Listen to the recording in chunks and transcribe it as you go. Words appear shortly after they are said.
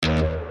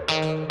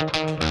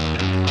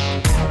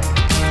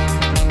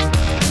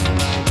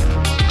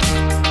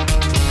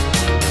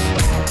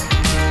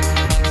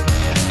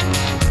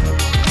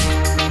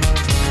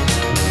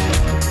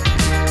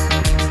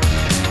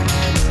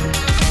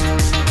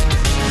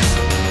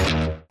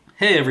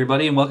Hey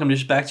everybody, and welcome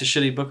back to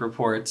Shitty Book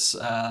Reports,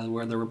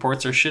 where the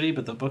reports are shitty,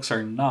 but the books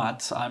are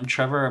not. I'm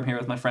Trevor. I'm here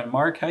with my friend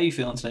Mark. How are you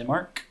feeling today,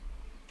 Mark?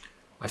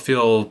 I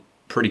feel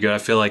pretty good. I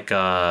feel like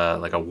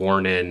a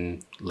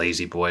worn-in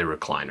lazy boy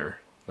recliner,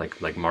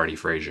 like Marty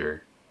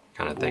Frazier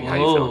kind of thing. How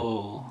you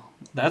feeling?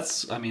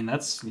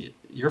 That's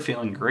you're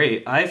feeling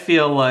great. I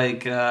feel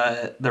like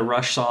the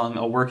Rush song,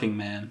 "A Working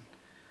Man."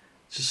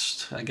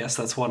 I guess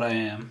that's what I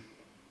am.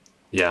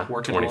 Yeah,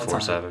 Working all the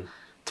time. 24/7.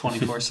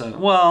 24/7.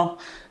 Well,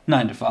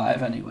 9 to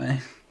 5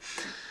 anyway.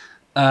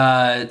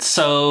 They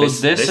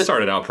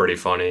started out pretty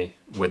funny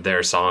with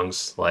their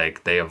songs.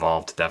 Like, they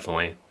evolved,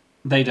 definitely.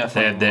 They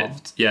definitely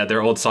evolved. Yeah,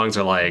 their old songs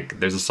are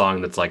like, there's a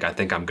song that's like, I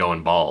think I'm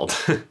going bald.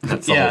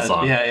 That's the whole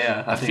song.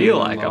 Yeah. I feel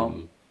like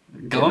I'm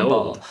going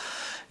bald.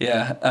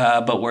 Yeah,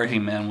 but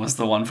Working Man was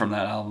the one from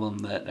that album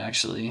that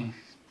actually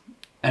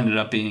ended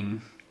up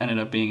being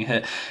a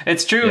hit.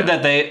 It's true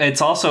that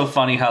it's also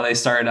funny how they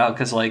started out,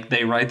 because like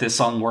they write this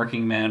song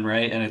 "Working Man,"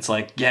 right? And it's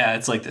like,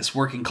 it's like this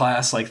working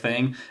class like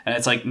thing, and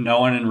it's like no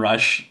one in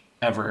Rush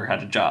ever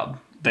had a job.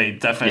 They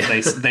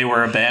definitely they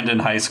were a band in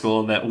high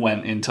school that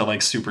went into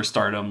like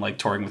superstardom, like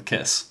touring with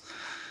Kiss.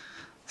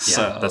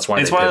 So that's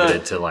why they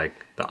pivoted to like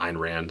the Ayn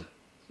Rand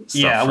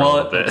stuff yeah, for a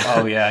little bit.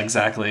 Oh yeah,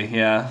 exactly.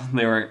 Yeah,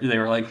 they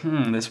were like,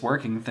 this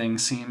working thing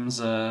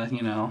seems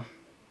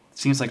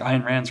seems like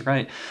Ayn Rand's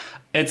right.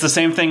 It's the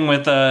same thing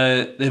with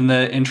in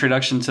the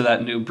introduction to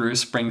that new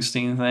Bruce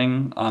Springsteen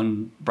thing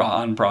on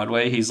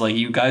Broadway. He's like,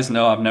 you guys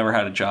know I've never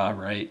had a job,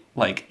 right?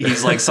 Like,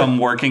 he's like some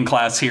working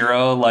class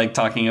hero, like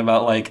talking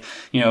about like,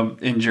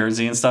 in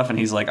Jersey and stuff. And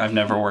he's like, I've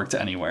never worked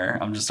anywhere.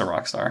 I'm just a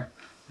rock star.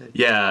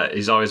 Yeah,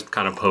 he's always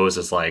kind of posed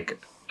as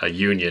like a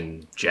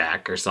Union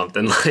Jack or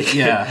something. Like,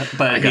 yeah,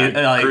 but I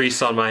got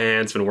grease on my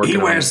hands. Been working. He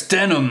wears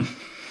denim.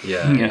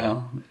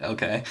 Yeah.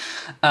 Okay.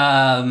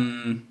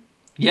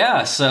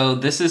 Yeah, so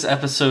this is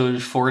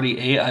episode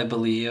 48, I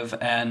believe,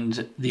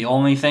 and the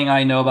only thing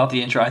I know about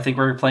the intro, I think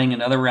we're playing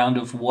another round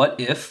of What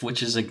If,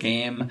 which is a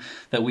game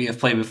that we have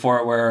played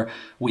before where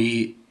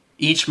we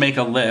each make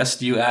a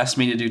list. You asked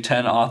me to do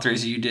 10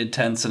 authors, you did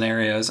 10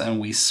 scenarios, and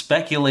we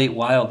speculate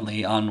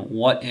wildly on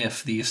what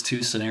if these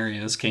two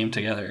scenarios came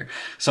together.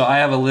 So I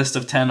have a list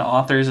of 10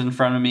 authors in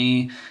front of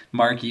me.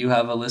 Mark, you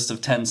have a list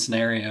of 10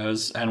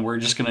 scenarios, and we're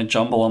just going to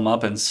jumble them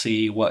up and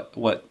see what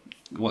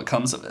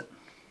comes of it.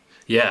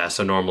 Yeah,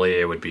 so normally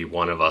it would be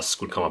one of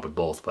us would come up with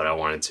both, but I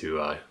wanted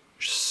to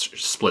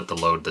split the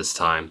load this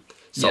time.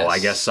 So yes. I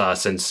guess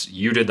since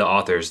you did the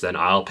authors, then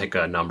I'll pick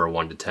a number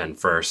 1 to 10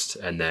 first,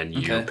 and then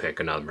you pick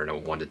a number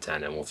 1 to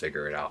 10, and we'll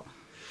figure it out.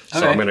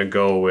 So I'm going to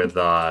go with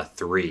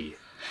 3.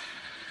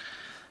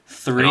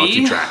 3? And I'll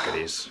keep track of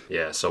these.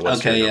 Yeah, so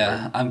what's your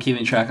number? I'm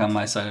keeping track on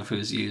my side of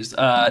who's used.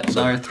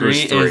 Number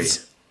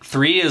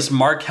 3 is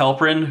Mark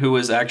Helprin, who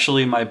was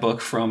actually my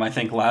book from, I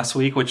think, last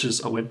week, which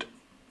is A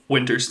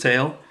Winter's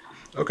Tale.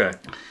 Okay.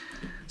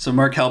 So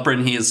Mark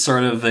Helprin, he is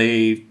sort of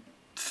a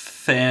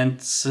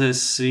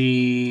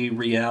fantasy,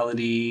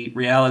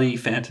 reality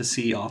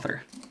fantasy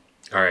author.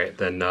 All right,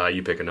 then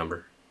you pick a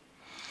number.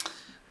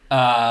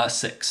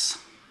 6.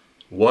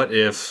 What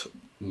if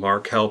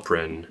Mark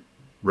Helprin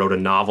wrote a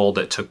novel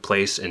that took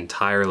place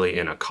entirely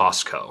in a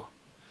Costco?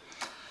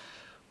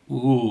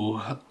 Ooh.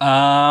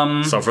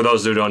 So for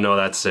those who don't know,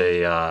 that's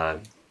a...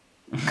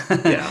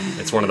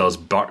 it's one of those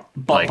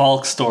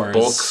bulk stores.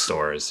 Bulk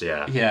stores,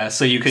 yeah. Yeah,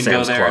 so you can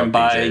Sam's go there Club and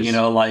buy,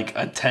 DJs. Like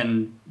a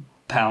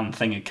 10-pound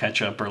thing of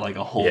ketchup or like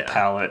a whole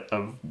pallet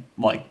of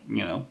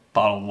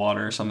bottled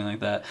water or something like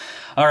that.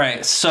 All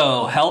right,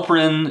 so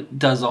Helprin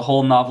does a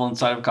whole novel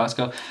inside of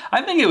Costco.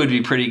 I think it would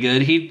be pretty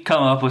good. He'd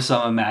come up with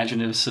some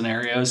imaginative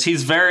scenarios.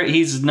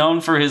 He's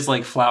known for his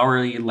like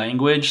flowery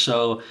language,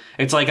 so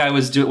it's like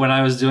when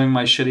I was doing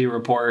my shitty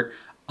report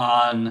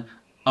on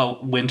A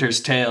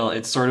Winter's Tale,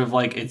 it's sort of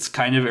like it's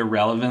kind of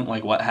irrelevant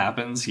like what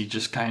happens. He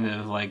just kind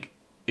of like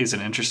is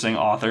an interesting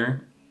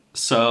author.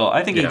 So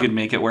I think he could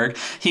make it work.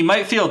 He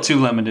might feel too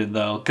limited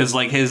though, because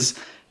like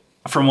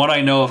from what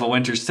I know of A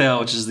Winter's Tale,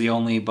 which is the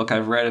only book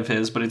I've read of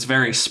his, but it's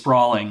very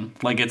sprawling.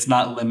 Like it's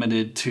not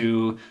limited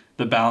to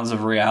the bounds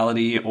of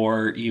reality,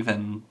 or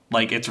even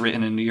like it's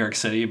written in New York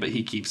City, but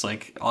he keeps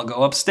like, I'll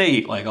go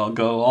upstate, like I'll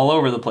go all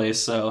over the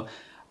place. So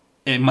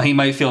he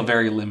might feel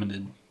very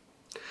limited.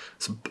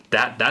 So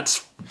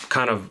that's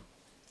kind of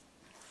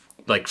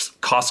like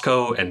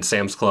Costco and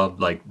Sam's Club,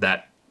 like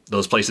that.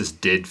 Those places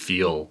did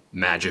feel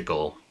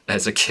magical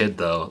as a kid,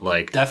 though.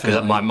 Like,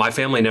 definitely, my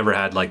family never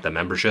had like the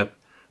membership,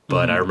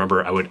 but I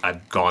remember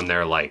I've gone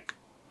there, like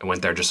I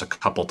went there just a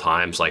couple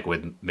times, like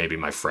with maybe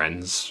my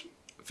friends'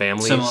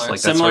 families.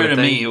 Similar to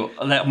me.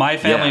 That my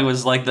family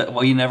was like that.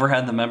 Well, you never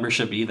had the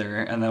membership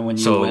either, and then when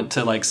you went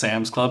to like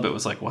Sam's Club, it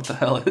was like, what the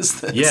hell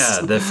is this? Yeah,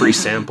 the free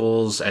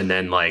samples, and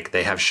then like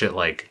they have shit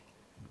like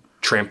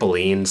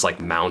trampolines like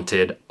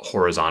mounted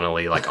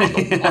horizontally like on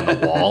the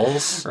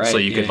walls, right, so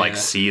you could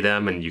see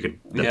them, and you could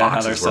the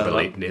boxes were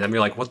beneath them.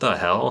 You're like, what the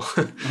hell?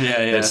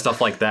 And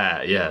stuff like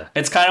that. Yeah,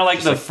 it's kind of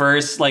like just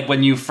first, like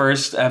when you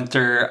first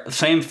enter,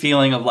 same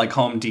feeling of like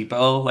Home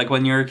Depot, like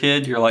when you're a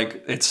kid, you're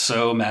like, it's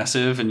so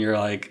massive, and you're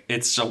like,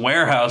 it's a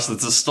warehouse,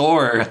 it's a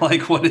store,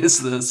 like what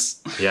is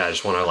this? Yeah, I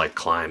just want to like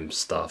climb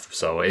stuff.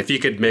 So if you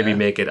could maybe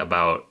make it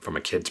about from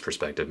a kid's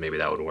perspective, maybe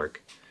that would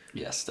work.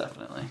 Yes,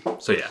 definitely.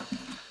 So yeah.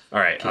 All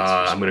right,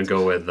 I'm going to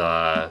go with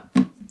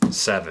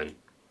 7.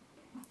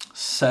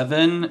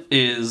 7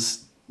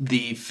 is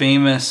the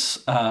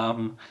famous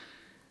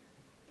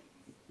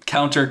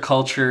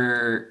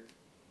counterculture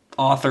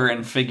author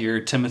and figure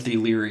Timothy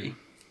Leary.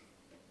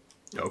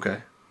 Okay.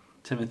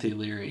 Timothy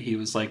Leary. He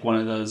was like one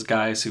of those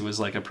guys who was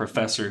like a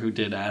professor who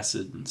did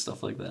acid and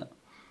stuff like that.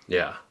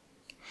 Yeah.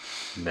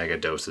 Mega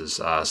doses.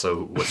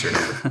 So what's your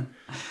number?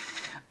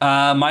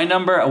 My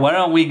number, why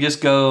don't we just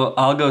go,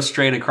 I'll go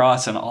straight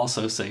across and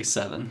also say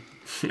 7.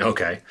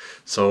 Okay.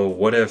 So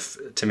what if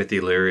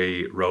Timothy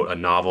Leary wrote a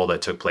novel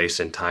that took place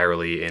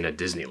entirely in a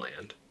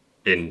Disneyland?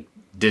 In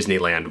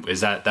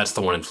Disneyland, that's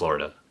the one in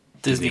Florida?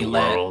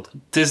 Disneyland. World?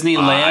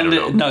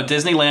 Disneyland, no,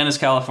 Disneyland is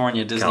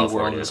California. Disney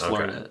World is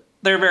Florida. Okay.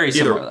 They're very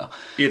similar though.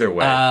 Either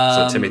way.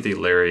 So Timothy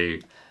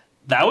Leary...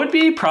 That would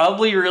be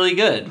probably really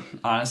good,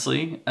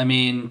 honestly. I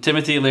mean,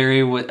 Timothy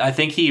Leary, I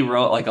think he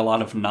wrote like a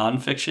lot of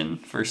nonfiction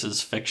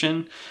versus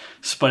fiction,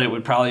 but it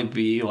would probably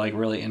be like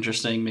really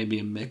interesting, maybe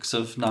a mix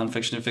of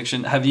nonfiction and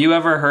fiction. Have you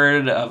ever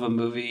heard of a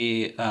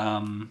movie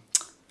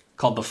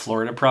called The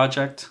Florida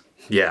Project?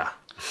 Yeah.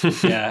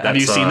 Yeah. Have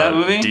you seen that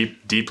movie?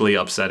 Deeply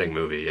upsetting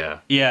movie, yeah.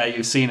 Yeah,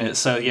 you've seen it.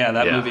 So yeah,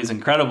 that movie's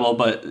incredible,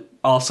 but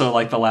also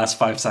like the last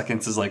 5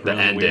 seconds is like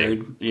really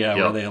weird. Yeah,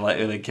 where they like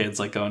the kids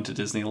like go into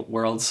Disney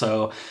World.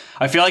 So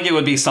I feel like it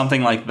would be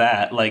something like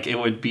that. Like it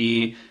would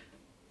be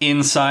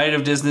inside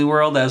of Disney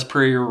World as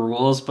per your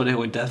rules, but it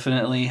would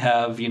definitely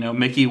have,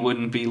 Mickey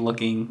wouldn't be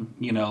looking,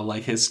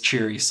 like his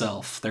cheery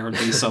self. There would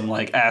be some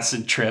like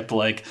acid trip,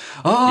 like,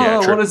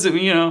 what is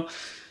it,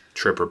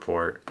 Trip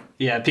report.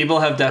 Yeah, people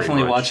have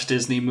definitely watched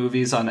Disney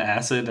movies on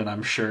acid, and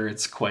I'm sure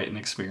it's quite an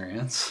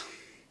experience.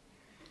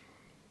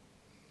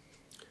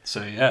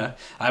 So yeah,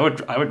 I would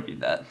read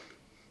that.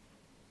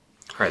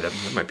 All right, that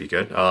might be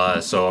good.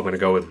 So I'm going to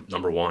go with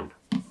number 1.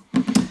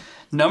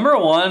 Number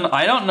 1,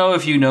 I don't know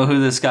if you know who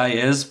this guy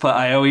is, but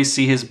I always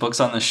see his books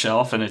on the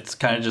shelf, and it's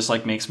kind of just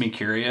like makes me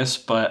curious.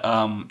 But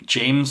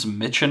James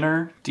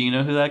Michener, do you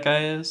know who that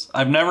guy is?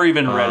 I've never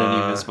even read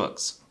any of his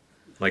books.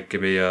 Like,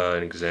 give me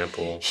an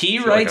example. He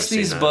writes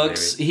these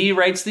books. He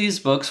writes these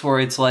books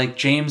where it's like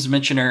James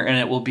Michener, and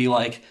it will be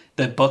like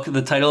the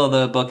title of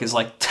the book is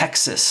like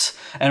Texas,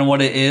 and what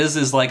it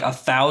is like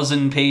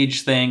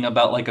 1,000-page thing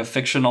about like a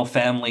fictional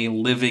family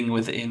living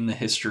within the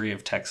history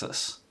of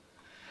Texas.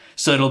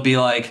 So it'll be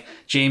like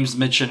James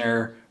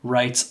Michener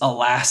writes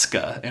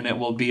Alaska, and it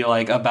will be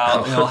like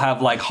it'll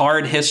have like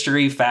hard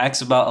history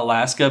facts about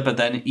Alaska, but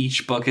then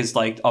each book is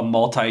like a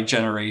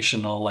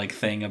multi-generational like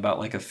thing about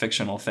like a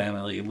fictional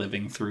family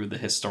living through the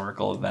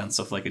historical events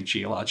of like a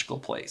geological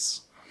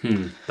place.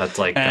 That's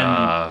like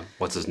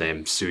what's his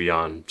name?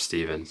 Sooyan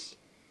Stevens.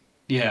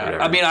 Yeah,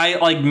 whatever. I mean, I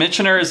like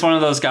Michener is one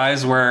of those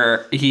guys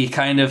where he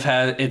kind of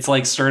has, it's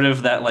like sort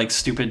of that like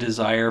stupid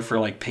desire for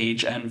like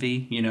page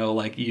envy,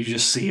 like you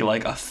just see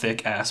like a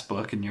thick ass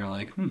book and you're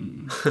like,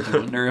 I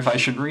wonder if I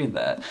should read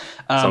that.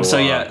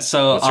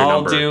 So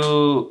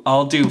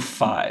I'll do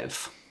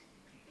 5.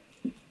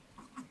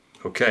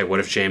 Okay, what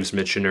if James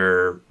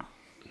Michener,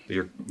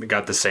 you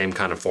got the same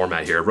kind of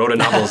format here, wrote a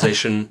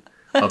novelization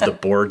of the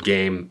board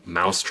game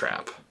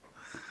Mousetrap?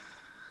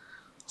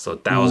 So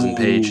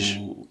 1,000-page.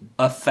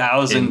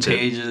 1,000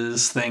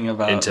 pages thing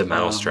about into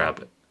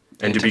Mousetrap.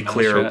 And to be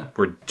clear,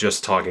 we're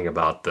just talking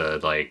about the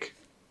like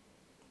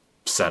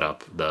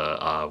setup,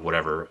 the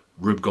whatever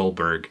Rube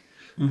Goldberg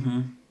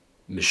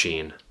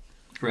machine.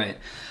 Right.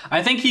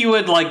 I think he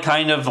would like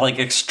kind of like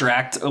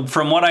extract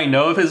from what I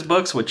know of his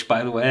books, which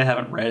by the way I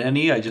haven't read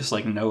any. I just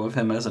like know of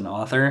him as an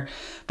author.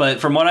 But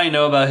from what I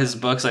know about his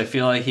books, I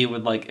feel like he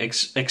would like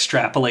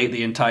extrapolate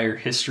the entire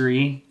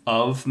history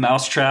of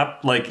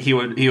Mousetrap. Like he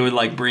would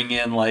like bring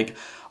in like,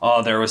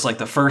 oh, there was like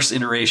the first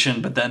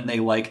iteration, but then they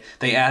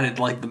added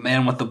like the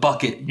man with the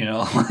bucket, they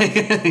why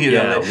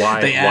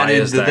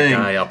is that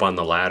guy up on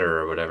the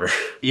ladder or whatever?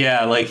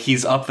 Yeah, like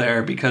he's up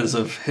there because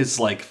of his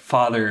like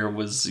father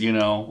was,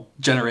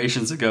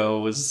 generations ago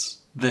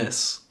was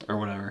this or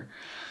whatever.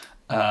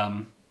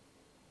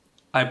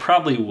 I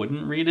probably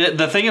wouldn't read it.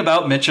 The thing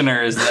about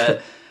Michener is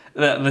that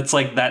that's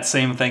like that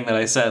same thing that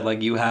I said.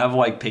 Like you have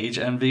like page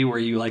envy where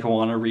you like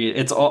want to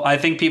read. I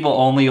think people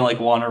only like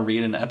want to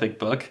read an epic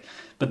book.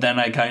 But then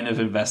I kind of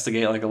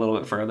investigate like a little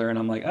bit further, and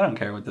I'm like, I don't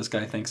care what this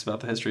guy thinks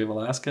about the history of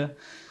Alaska.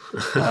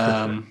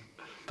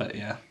 But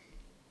yeah.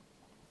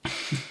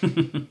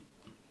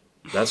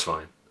 That's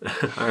fine.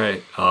 All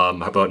right. How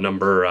about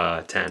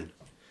number 10?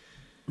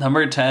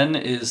 Number 10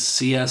 is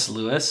C.S.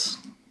 Lewis,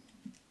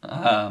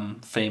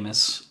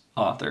 famous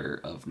author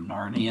of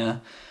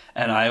Narnia.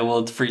 And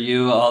I'll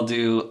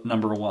do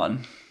number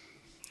 1.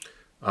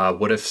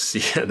 What if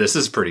this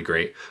is pretty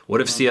great.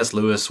 What if C.S.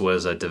 Lewis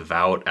was a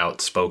devout,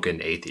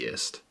 outspoken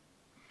atheist?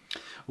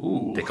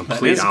 Ooh, the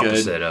complete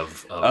opposite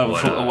of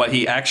what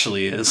he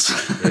actually is.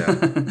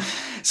 Yeah.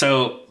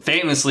 So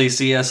famously,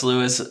 C.S.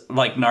 Lewis,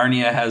 like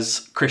Narnia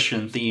has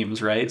Christian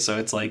themes, right? So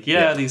it's like,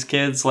 these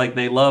kids, like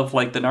they love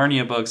like the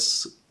Narnia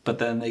books, but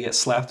then they get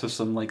slapped with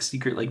some like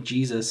secret like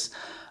Jesus.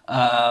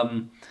 A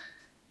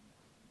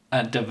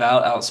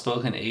devout,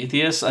 outspoken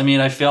atheist. I mean,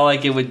 I feel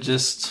like it would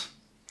just.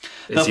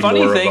 Is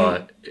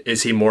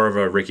he more of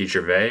a Ricky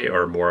Gervais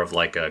or more of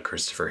like a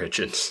Christopher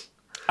Hitchens?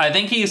 I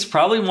think he's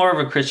probably more of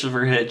a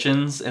Christopher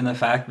Hitchens in the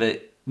fact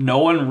that no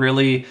one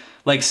really,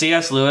 like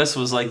C.S. Lewis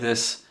was like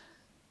this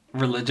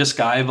religious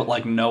guy, but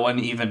like no one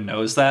even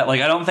knows that. Like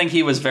I don't think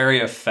he was very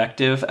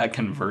effective at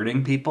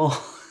converting people.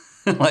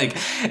 Like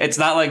it's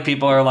not like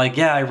people are like,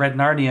 yeah, I read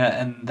Narnia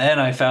and then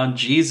I found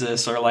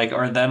Jesus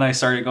or then I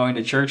started going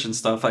to church and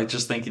stuff. I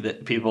just think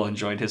that people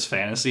enjoyed his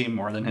fantasy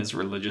more than his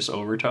religious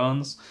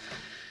overtones.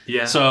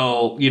 Yeah.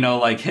 So,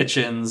 like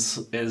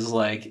Hitchens is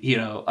like,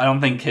 I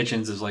don't think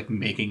Hitchens is like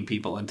making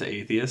people into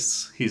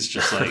atheists. He's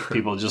just like,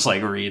 people just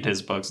like read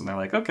his books and they're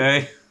like,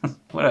 okay,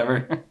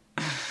 whatever.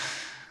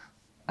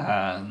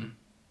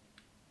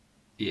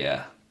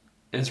 Yeah.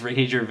 Is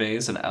Ricky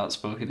Gervais an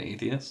outspoken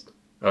atheist?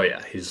 Oh,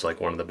 yeah. He's like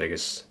one of the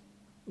biggest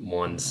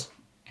ones.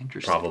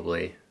 Interesting.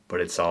 Probably. But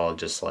it's all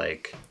just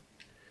like,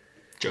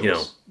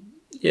 jokes.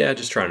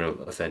 Just trying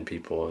to offend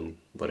people and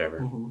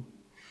whatever. Mm-hmm.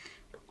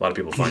 A lot of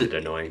people find it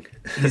annoying.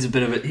 He's a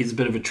bit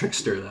of a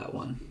trickster, that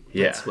one.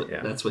 Yeah,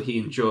 That's what he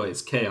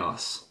enjoys,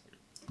 chaos.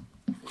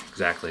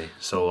 Exactly.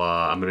 So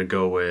I'm going to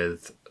go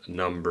with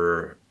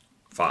number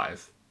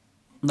 5.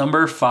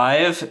 Number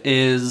 5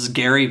 is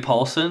Gary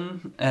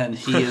Paulson, and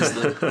he is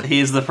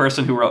the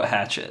person who wrote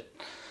Hatchet.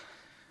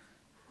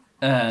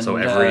 And so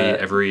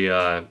every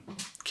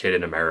kid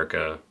in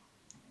America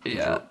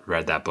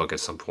read that book at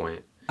some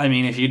point. I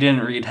mean, if you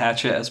didn't read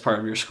Hatchet as part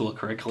of your school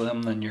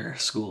curriculum, then your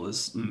school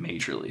is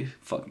majorly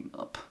fucking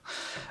up.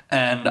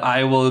 And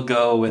I will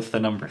go with the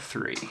number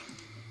 3.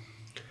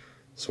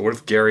 So what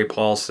if Gary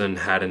Paulson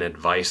had an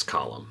advice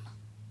column?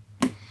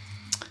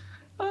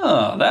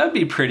 Oh, that would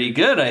be pretty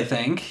good, I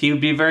think. He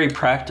would be very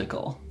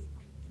practical.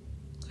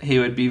 He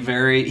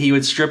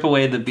would strip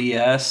away the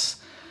BS.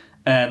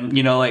 And,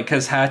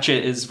 because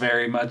Hatchet is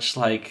very much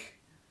like,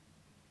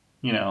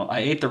 I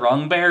ate the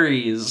wrong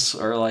berries,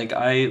 or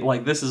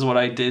this is what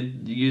I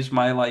did, use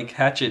my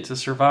hatchet to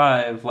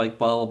survive, blah,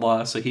 blah,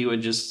 blah. So he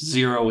would just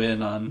zero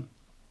in on,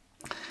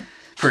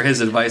 for his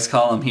advice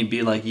column, he'd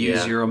be like,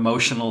 use your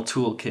emotional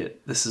toolkit.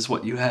 This is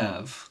what you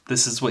have.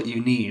 This is what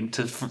you need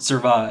to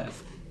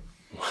survive.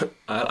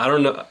 I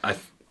don't know.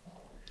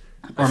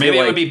 Or maybe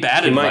it would be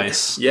bad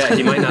advice.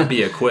 He might not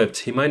be equipped.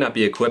 He might not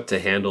be equipped to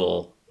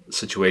handle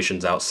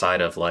situations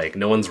outside of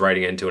no one's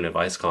writing into an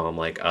advice column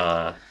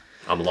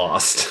I'm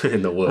lost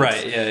in the woods.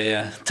 Right,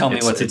 yeah. Tell me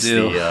what to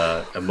do. It's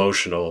the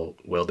emotional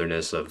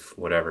wilderness of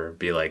whatever.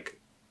 Be like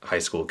high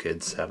school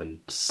kids having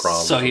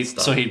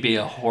problems. So he'd be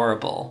a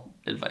horrible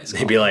advice.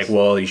 He'd be like,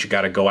 well, you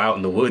got to go out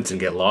in the woods and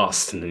get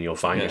lost, and then you'll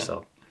find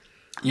yourself.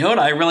 You know what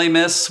I really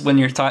miss when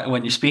you're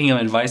speaking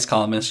of advice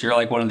columnists? You're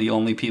like one of the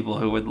only people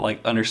who would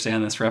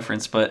understand this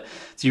reference. But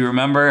do you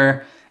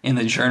remember in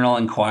the Journal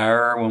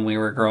Inquirer when we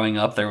were growing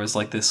up, there was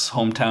this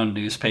hometown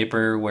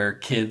newspaper where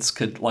kids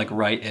could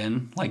write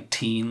in,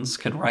 teens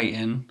could write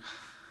in.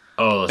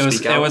 Oh,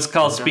 it was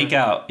called Speak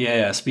Out.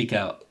 Yeah, Speak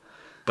Out.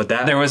 But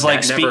there was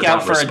Speak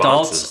Out for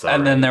adults,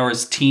 and then there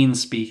was Teen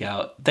Speak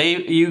Out.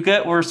 You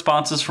get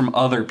responses from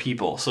other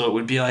people, so it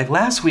would be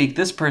last week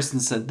this person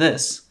said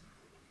this.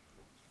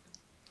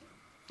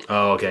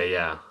 Oh, okay,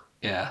 yeah.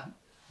 Yeah.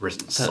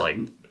 It's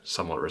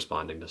somewhat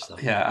responding to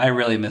stuff. Yeah, I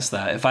really miss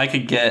that. If I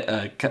could get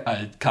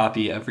a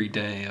copy every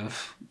day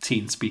of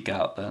Teen Speak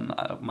Out, then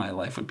my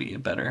life would be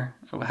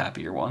a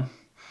happier one.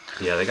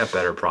 Yeah, they got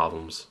better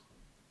problems.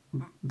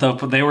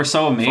 They were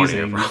so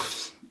amazing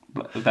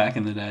back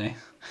in the day.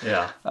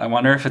 Yeah. I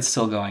wonder if it's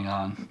still going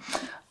on.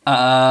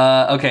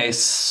 Okay,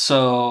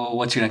 so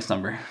what's your next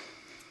number?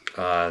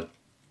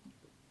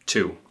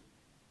 2.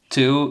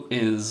 2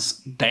 is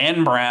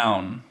Dan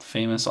Brown,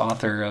 famous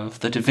author of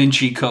The Da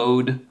Vinci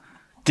Code,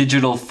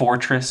 Digital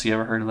Fortress. You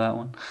ever heard of that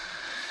one?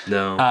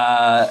 No.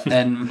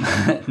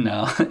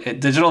 No.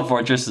 Digital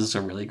Fortress is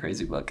a really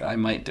crazy book. I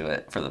might do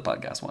it for the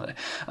podcast one day.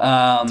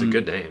 It's a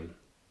good name.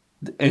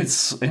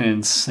 It's an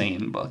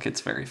insane book. It's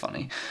very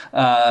funny.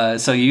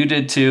 So you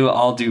did 2.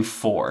 I'll do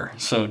 4.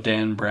 So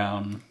Dan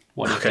Brown.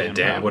 What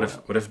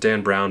if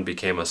Dan Brown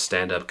became a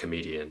stand-up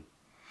comedian?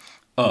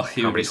 Oh,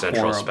 he would be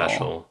Central horrible.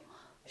 Special.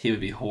 He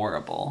would be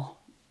horrible.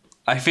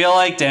 I feel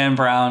like Dan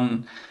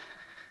Brown.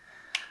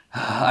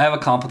 I have a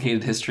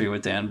complicated history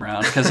with Dan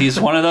Brown because he's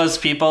one of those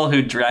people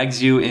who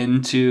drags you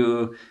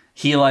into.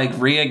 He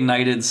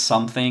reignited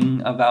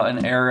something about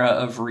an era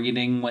of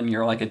reading when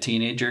you're a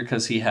teenager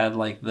because he had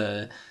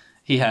Da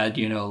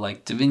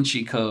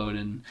Vinci Code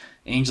and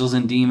Angels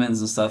and Demons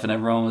and stuff, and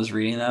everyone was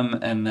reading them.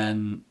 And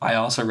then I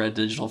also read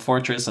Digital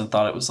Fortress and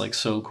thought it was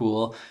so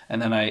cool.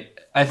 And then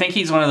I think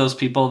he's one of those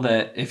people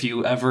that if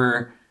you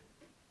ever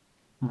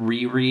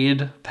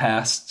reread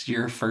past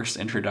your first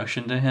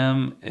introduction to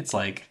him, it's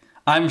like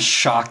I'm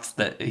shocked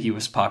that he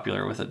was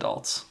popular with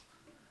adults.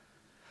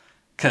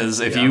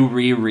 Because if you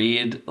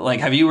reread,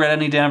 like, have you read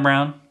any Dan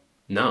Brown?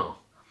 No.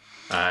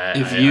 I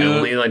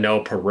only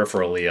know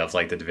peripherally of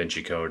like the Da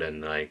Vinci Code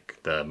and like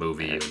the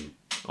movie and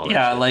all that.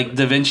 Yeah, like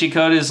Da Vinci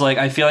Code is like,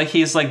 I feel like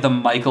he's like the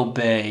Michael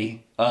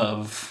Bay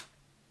of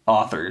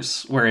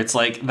authors, where it's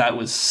like that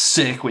was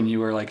sick when you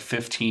were like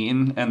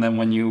 15, and then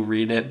when you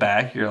read it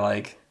back, you're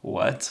like,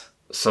 what?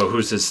 So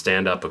who's his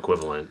stand-up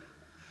equivalent?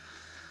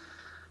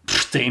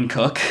 Dane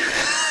Cook.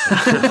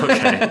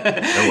 Okay,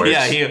 that works.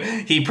 Yeah,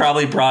 he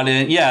probably brought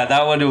in. Yeah,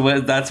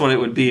 that's what it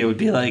would be. It would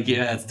be like,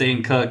 yeah, it's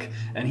Dane Cook,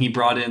 and he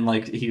brought in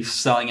like he's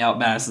selling out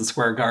Madison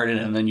Square Garden,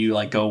 and then you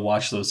like go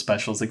watch those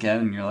specials again,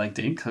 and you're like,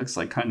 Dane Cook's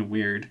like kind of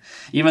weird.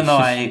 Even though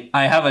I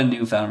have a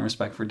newfound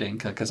respect for Dane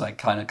Cook because I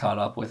kind of caught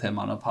up with him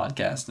on a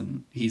podcast,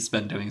 and he's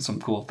been doing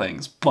some cool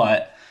things.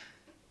 But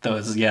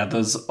those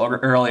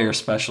earlier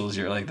specials,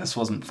 you're like, this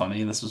wasn't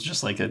funny. This was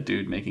just like a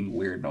dude making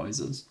weird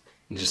noises,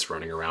 just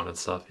running around and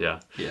stuff.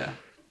 Yeah. Yeah.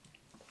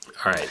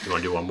 All right, you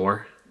want to do one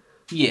more?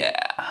 Yeah.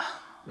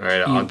 All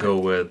right, I'll go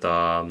with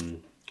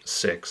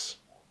 6.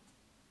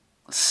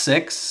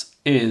 6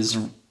 is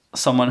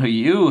someone who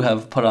you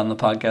have put on the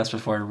podcast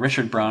before,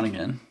 Richard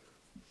Bronigan.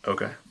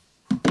 Okay.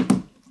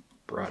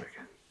 Bronigan.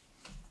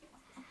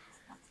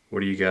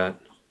 What do you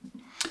got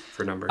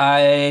for number?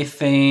 I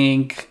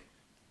think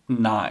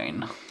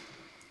 9.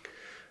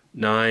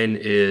 9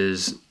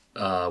 is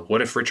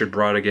what if Richard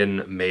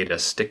Bronigan made a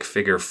stick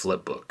figure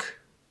flip book?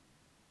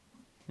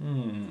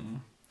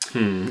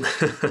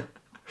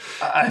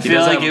 I feel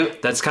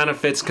like that's kind of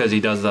fits because he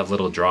does have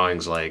little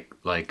drawings like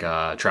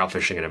trout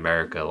fishing in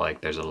America.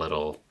 Like there's a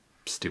little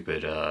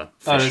stupid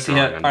fish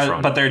drawing on the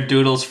front. But they're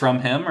doodles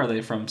from him, or are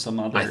they from some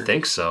other? I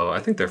think so.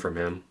 I think they're from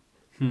him.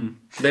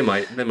 They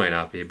might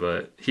not be,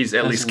 but he's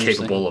at least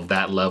capable of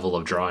that level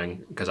of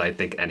drawing because I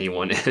think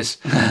anyone is.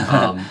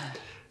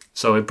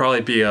 So it'd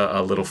probably be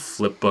a little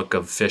flip book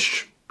of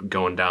fish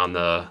going down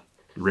the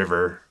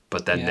river,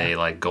 but then they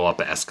like go up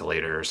an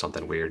escalator or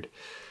something weird.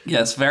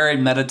 Yes, very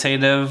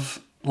meditative.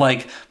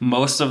 Like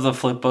most of the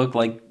flip book,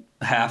 like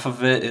half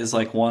of it is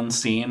like one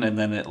scene, and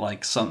then it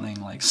like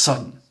something like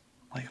sudden,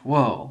 like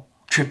whoa,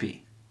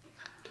 trippy.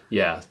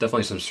 Yeah,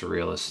 definitely some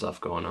surrealist stuff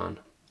going on.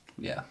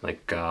 Yeah,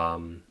 like yeah,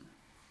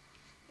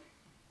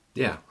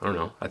 I don't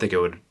know. I think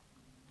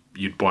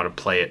you'd want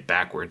to play it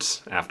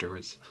backwards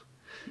afterwards.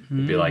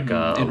 It'd be like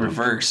in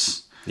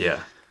reverse. Yeah.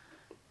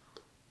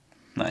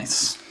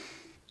 Nice.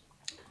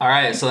 All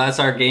right, so that's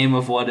our game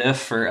of What If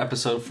for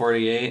episode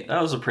 48.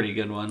 That was a pretty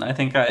good one. I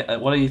think.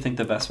 What do you think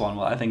the best one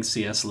was? I think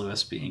C.S.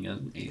 Lewis being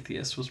an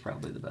atheist was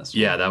probably the best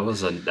one. Yeah, that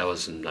was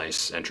a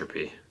nice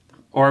entropy.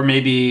 Or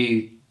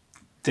maybe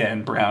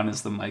Dan Brown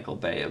is the Michael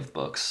Bay of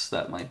books.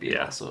 That might be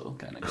also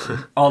kind of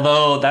good.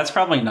 Although that's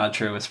probably not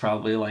true. It's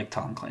probably like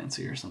Tom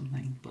Clancy or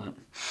something. But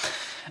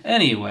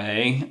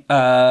anyway,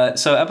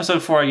 so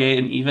episode 48,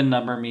 an even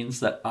number means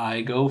that I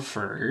go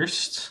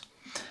first.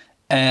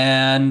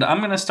 And I'm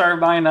going to start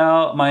buying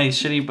out my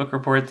shitty book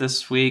report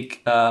this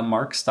week,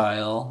 Mark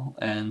style,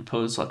 and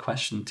pose a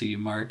question to you,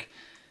 Mark.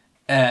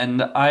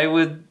 And I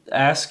would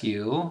ask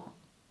you,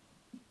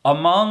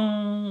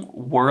 among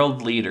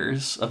world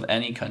leaders of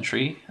any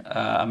country,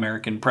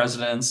 American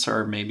presidents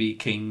or maybe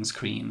kings,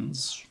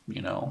 queens,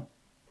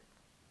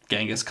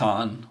 Genghis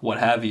Khan, what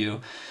have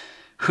you,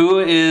 who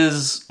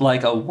is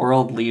like a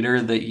world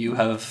leader that you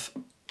have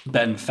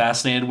been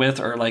fascinated with,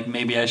 or like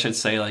maybe I should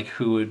say like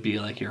who would be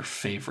like your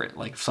favorite,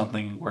 like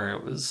something where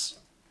it was,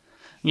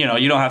 you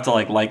don't have to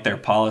like their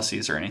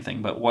policies or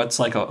anything, but what's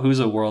like who's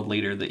a world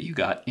leader that you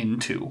got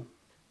into,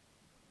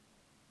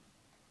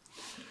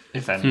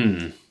 if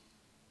any?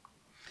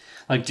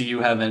 Like, do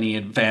you have any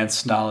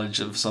advanced knowledge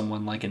of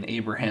someone like an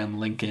Abraham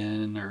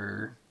Lincoln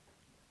or?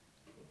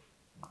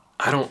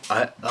 That's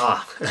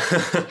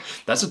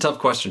a tough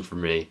question for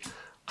me.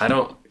 I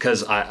don't,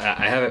 because I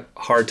have a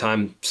hard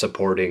time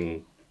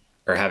supporting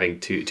or having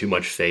too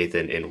much faith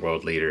in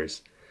world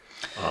leaders.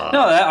 I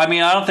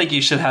don't think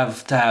you should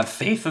have to have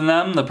faith in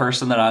them. The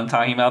person that I'm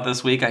talking about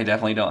this week, I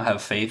definitely don't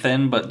have faith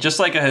in, but just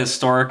like a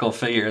historical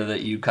figure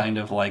that you kind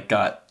of like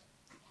got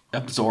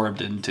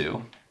absorbed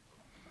into.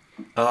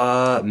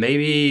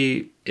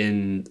 Maybe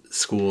in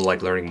school,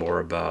 like learning more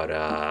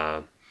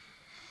about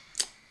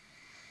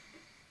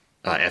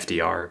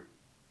FDR.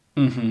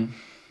 Mm-hmm.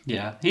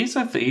 Yeah, he's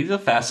a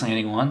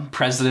fascinating one.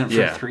 President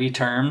for 3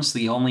 terms,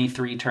 the only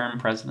 3-term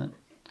president.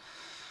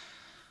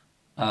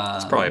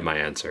 That's probably my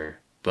answer.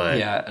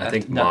 But I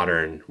think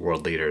modern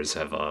world leaders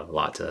have a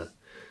lot to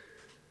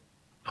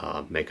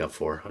make up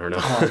for. I don't know.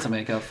 A lot to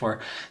make up for.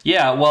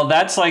 Yeah, well,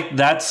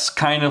 that's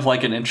kind of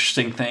like an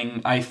interesting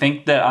thing. I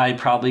think that I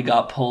probably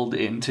got pulled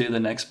into the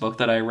next book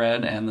that I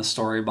read and the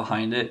story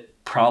behind it,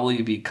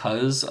 probably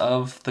because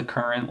of the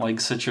current like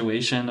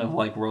situation of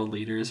like world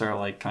leaders are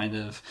like kind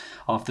of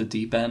off the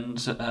deep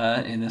end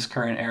in this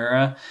current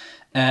era.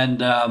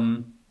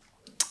 And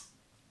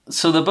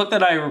so the book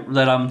that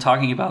I'm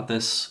talking about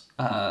this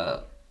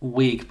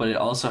week, but it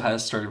also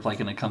has sort of like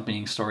an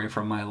accompanying story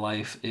from my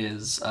life,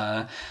 is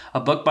a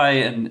book by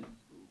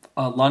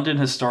a London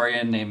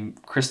historian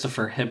named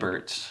Christopher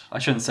Hibbert. I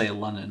shouldn't say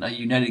London, a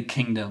United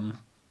Kingdom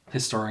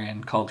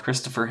historian called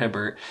Christopher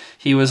Hibbert.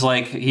 He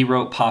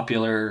wrote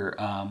popular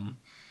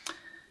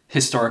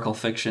historical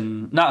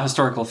fiction, not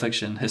historical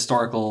fiction,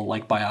 historical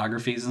like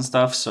biographies and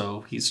stuff.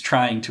 So he's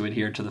trying to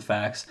adhere to the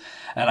facts.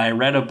 And I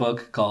read a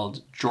book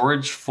called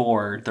George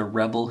IV, The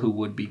Rebel Who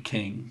Would Be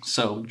King.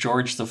 So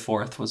George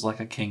IV was like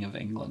a king of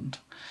England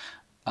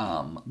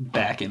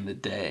back in the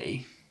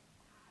day.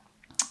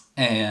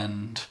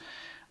 And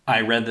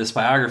I read this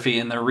biography,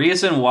 and the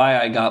reason why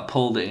I got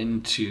pulled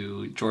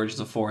into George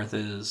IV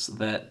is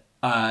that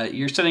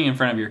you're sitting in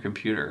front of your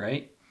computer,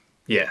 right?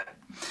 Yeah.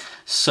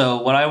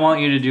 So what I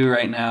want you to do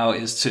right now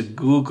is to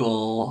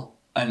Google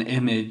an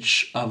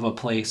image of a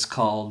place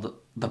called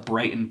the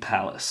Brighton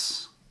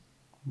Palace.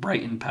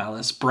 Brighton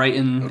Palace.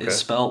 Brighton is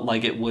spelt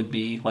like it would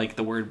be, like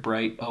the word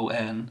bright,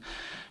 O-N.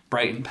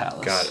 Brighton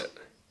Palace. Got it.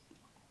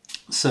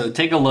 So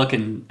take a look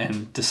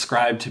and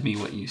describe to me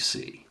what you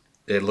see.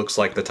 It looks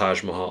like the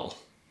Taj Mahal.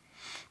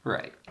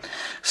 Right.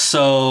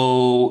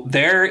 So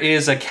there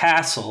is a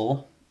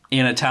castle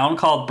in a town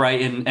called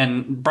Brighton,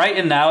 and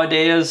Brighton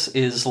nowadays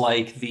is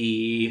like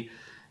the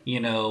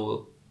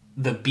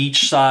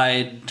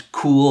beachside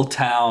cool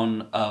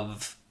town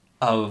of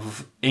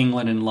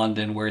England and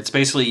London, where it's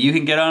basically you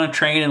can get on a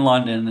train in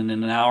London and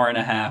in an hour and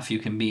a half you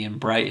can be in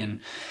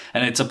Brighton.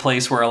 And it's a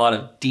place where a lot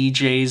of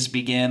DJs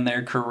began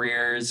their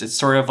careers. It's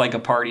sort of like a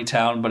party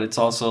town, but it's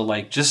also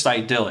like just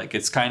idyllic.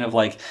 It's kind of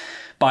like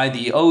by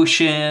the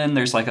ocean.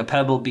 There's like a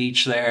pebble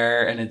beach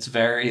there, and it's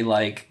very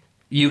like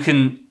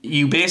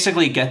you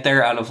basically get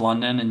there out of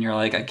London and you're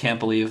like, I can't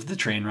believe the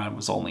train ride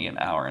was only an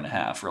hour and a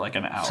half or like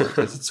an hour,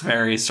 because it's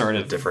very sort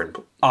of different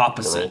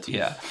opposite.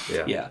 World.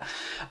 Yeah.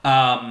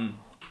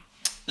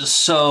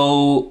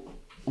 So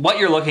what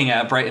you're looking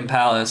at, Brighton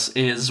Palace,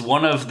 is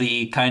one of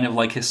the kind of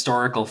like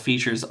historical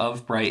features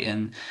of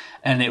Brighton,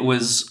 and it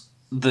was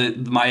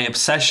my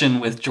obsession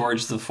with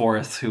George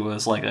IV, who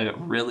was like a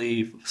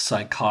really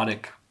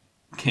psychotic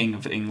king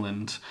of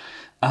England,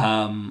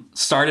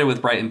 started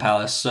with Brighton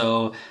Palace.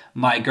 So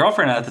my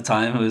girlfriend at the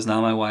time, who is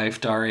now my wife,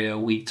 Daria,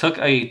 we took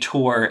a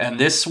tour, and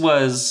this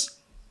was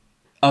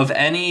have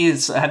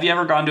you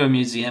ever gone to a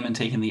museum and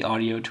taken the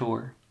audio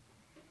tour?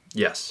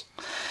 Yes.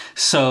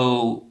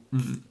 So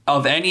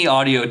of any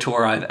audio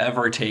tour I've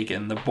ever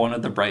taken, the one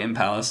at the Brighton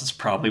Palace is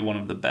probably one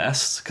of the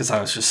best, because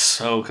I was just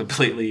so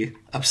completely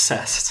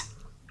obsessed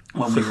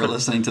when we were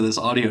listening to this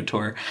audio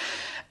tour.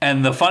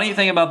 And the funny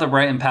thing about the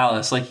Brighton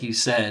Palace, like you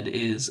said,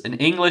 is an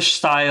English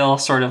style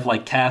sort of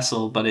like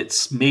castle, but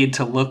it's made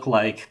to look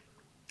like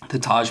the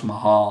Taj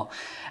Mahal.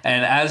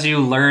 And as you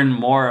learn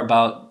more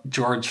about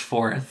George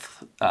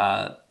IV,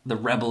 the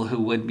rebel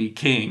who would be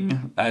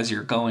king, as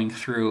you're going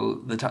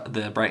through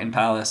the Brighton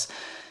Palace,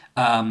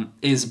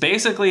 is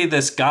basically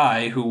this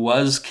guy who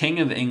was king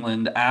of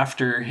England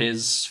after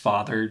his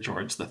father,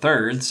 George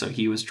III. So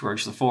he was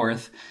George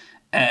IV.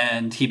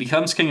 And he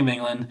becomes king of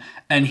England,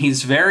 and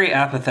he's very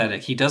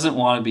apathetic. He doesn't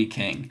want to be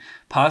king,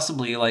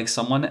 possibly like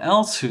someone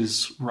else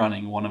who's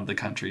running one of the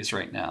countries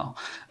right now.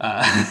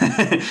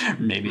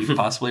 Maybe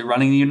possibly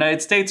running the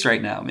United States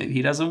right now. Maybe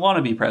he doesn't want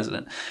to be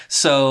president.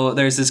 So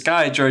there's this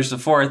guy, George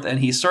IV, and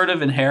he sort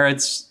of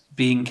inherits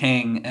being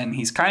king, and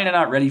he's kind of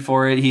not ready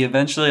for it. He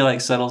eventually like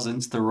settles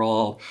into the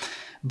role,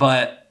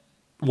 but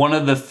one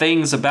of the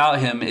things about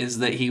him is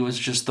that he was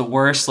just the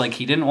worst. Like,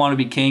 he didn't want to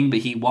be king, but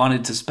he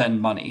wanted to spend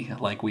money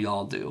like we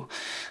all do.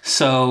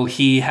 So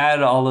he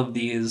had all of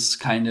these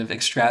kind of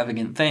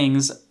extravagant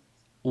things.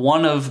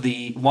 One of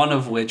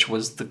which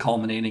was the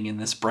culminating in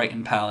this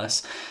Brighton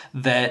Palace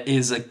that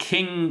is a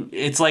king.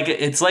 It's like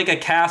a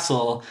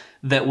castle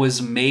that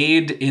was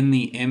made in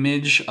the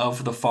image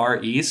of the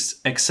Far East,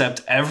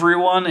 except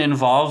everyone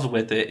involved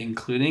with it,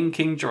 including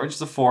King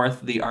George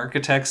IV, the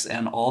architects,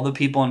 and all the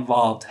people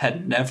involved,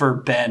 had never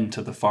been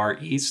to the Far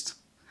East.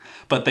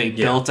 But they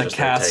built a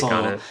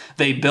castle.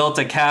 They built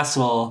a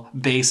castle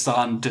based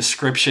on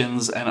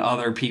descriptions and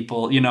other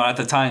people. You know, at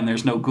the time,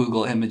 there's no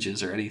Google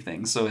Images or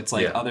anything. So it's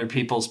like other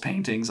people's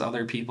paintings,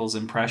 other people's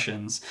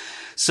impressions.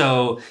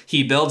 So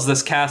he builds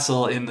this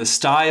castle in the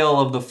style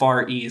of the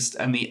Far East,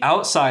 and the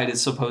outside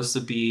is supposed to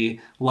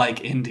be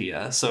like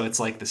India. So it's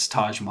like this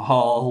Taj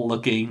Mahal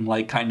looking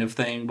like kind of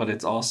thing, but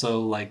it's also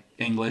like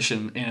English,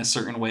 and in a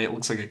certain way it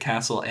looks like a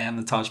castle and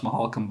the Taj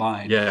Mahal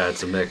combined. Yeah,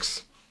 it's a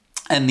mix.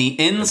 And the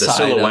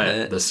inside of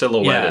it... The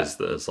silhouette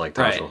is like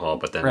Taj Mahal,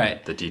 but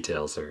then the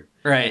details are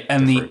right.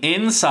 And different. The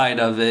inside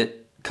of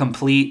it,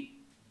 complete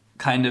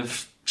kind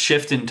of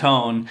shift in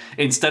tone.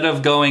 Instead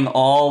of going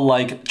all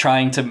like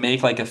trying to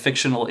make like a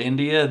fictional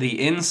India,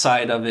 the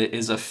inside of it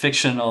is a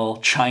fictional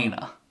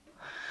China.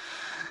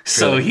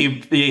 So he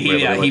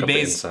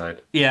based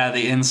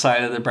the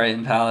inside of the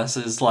Brighton Palace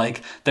is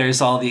like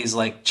there's all these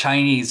like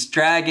Chinese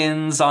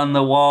dragons on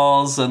the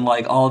walls and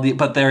like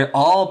but they're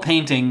all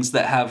paintings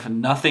that have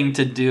nothing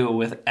to do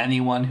with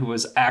anyone who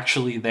was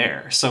actually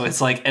there. So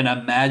it's like an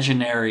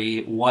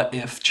imaginary what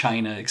if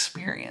China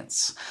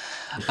experience.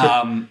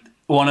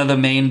 one of the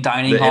main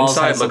dining the halls.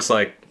 The inside looks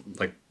like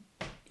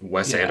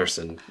Wes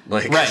Anderson.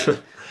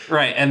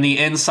 Right. And the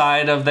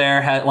inside of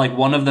there had like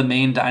one of the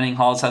main dining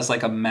halls has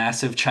like a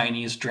massive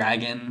Chinese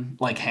dragon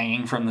like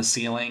hanging from the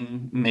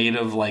ceiling made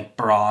of like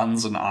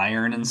bronze and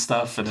iron and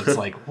stuff. And it's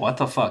like, what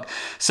the fuck?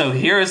 So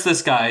here is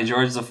this guy,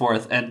 George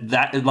IV, and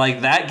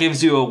that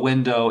gives you a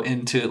window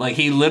into like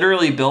he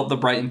literally built the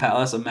Brighton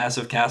Palace, a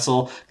massive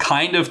castle,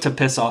 kind of to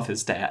piss off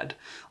his dad.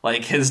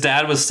 Like his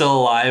dad was still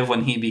alive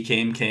when he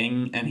became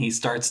king, and he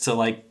starts to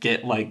like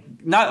get like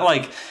not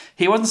like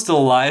he wasn't still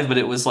alive, but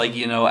it was like,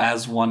 you know,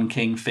 as one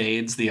king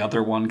fades, the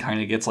other one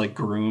kind of gets like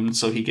groomed,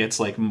 so he gets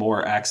like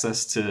more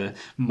access to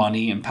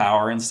money and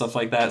power and stuff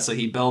like that. So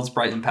he builds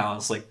Brighton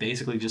Palace like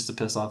basically just to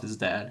piss off his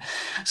dad.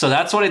 So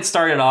that's what it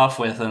started off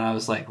with, and I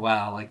was like,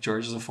 wow, like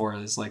George IV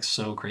is like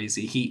so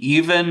crazy.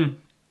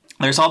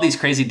 There's all these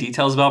crazy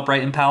details about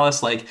Brighton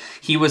Palace. Like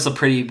he was a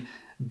pretty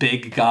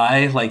big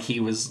guy. Like he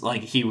was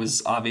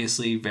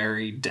obviously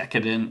very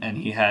decadent, and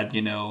he had,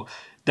 you know,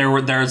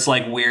 there's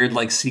like weird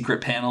like secret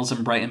panels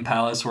in Brighton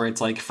Palace where it's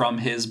like from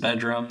his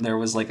bedroom there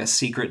was like a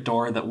secret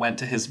door that went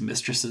to his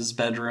mistress's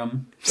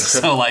bedroom.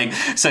 So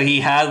he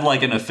had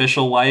like an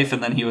official wife,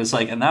 and then he was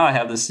like, and now I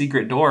have this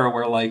secret door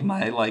where like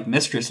my like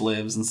mistress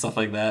lives and stuff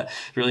like that.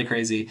 Really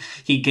crazy.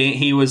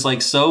 He was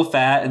like so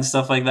fat and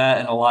stuff like that,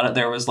 and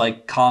there was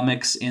like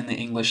comics in the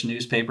English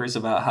newspapers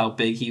about how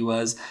big he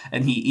was,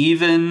 and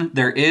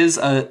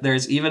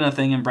there's even a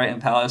thing in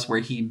Brighton Palace where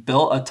he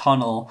built a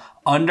tunnel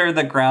under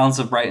the grounds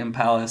of Brighton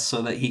Palace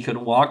so that he could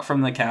walk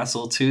from the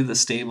castle to the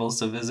stables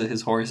to visit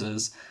his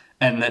horses,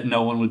 and that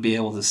no one would be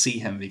able to see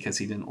him because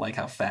he didn't like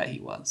how fat he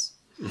was.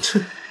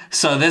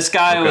 So this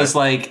guy was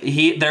like,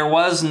 there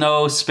was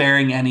no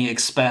sparing any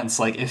expense.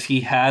 Like if he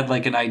had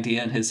like an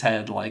idea in his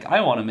head, like I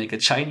want to make a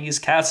Chinese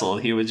castle,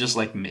 he would just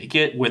like make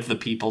it with the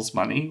people's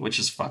money, which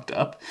is fucked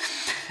up.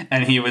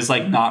 And he was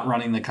like not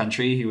running the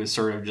country. He was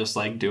sort of just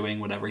like doing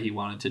whatever he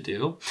wanted to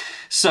do.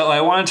 So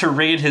I wanted to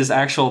read his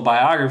actual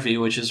biography,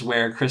 which is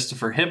where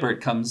Christopher Hibbert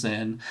comes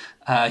in.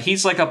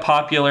 He's like a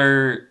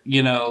popular,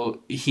 you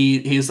know,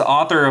 he's the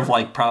author of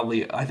like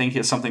probably, I think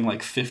it's something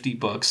like 50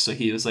 books. So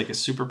he was like a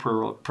super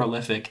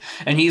prolific,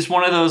 and he's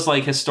one of those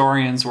like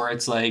historians where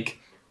it's like,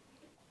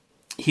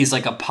 he's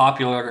like a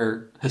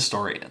popular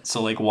historian.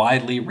 So like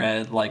widely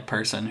read like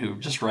person who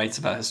just writes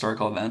about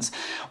historical events.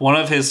 One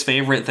of his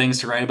favorite things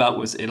to write about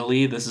was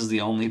Italy. This is the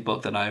only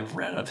book that I've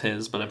read of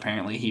his, but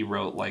apparently he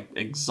wrote like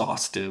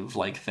exhaustive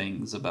like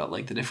things about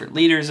like the different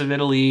leaders of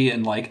Italy,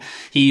 and like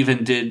he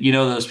even did, you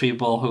know, those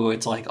people who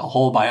it's like a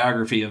whole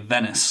biography of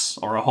Venice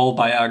or a whole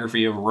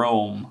biography of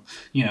Rome.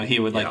 You know, he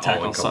would like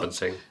tackle subjects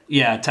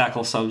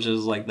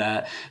like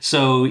that.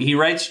 So he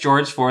writes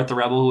George IV, the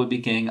rebel who would be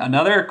king.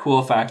 Another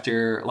cool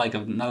factor, like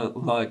another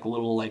like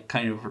little like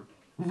kind of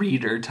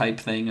reader type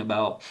thing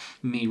about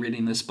me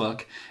reading this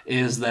book,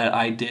 is that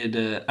I did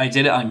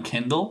it on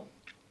Kindle.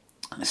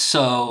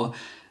 So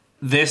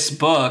this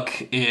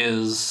book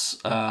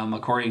is,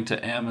 according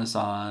to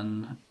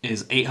Amazon,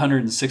 is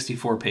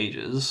 864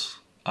 pages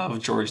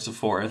of George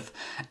IV,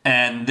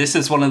 and this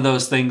is one of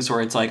those things where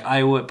it's like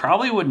I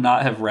would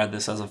not have read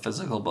this as a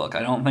physical book.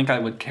 I don't think I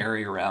would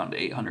carry around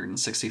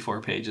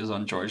 864 pages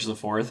on George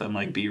IV and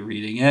like be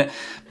reading it,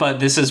 but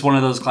this is one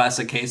of those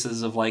classic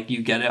cases of like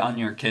you get it on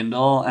your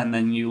Kindle and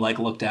then you like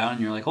look down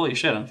and you're like, holy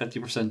shit, I'm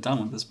 50%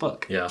 done with this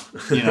book. Yeah.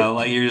 You know,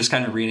 like you're just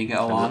kind of reading it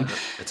along.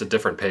 It's a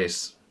different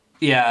pace.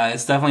 Yeah,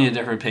 it's definitely a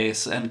different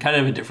pace and kind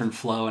of a different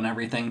flow and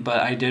everything,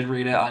 but I did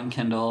read it on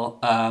Kindle.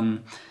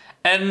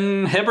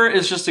 And Hibbert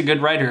is just a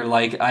good writer.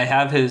 Like I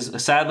have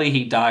sadly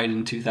he died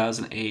in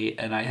 2008,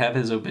 and I have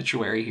his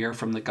obituary here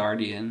from The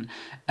Guardian.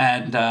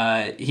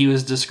 And he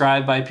was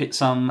described by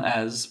some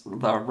as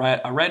a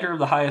writer of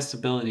the highest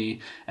ability,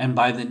 and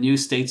by the New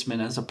Statesman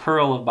as a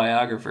pearl of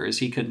biographers.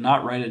 He could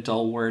not write a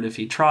dull word if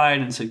he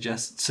tried, and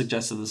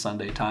suggested the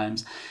Sunday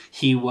Times.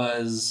 He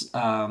was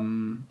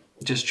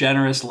just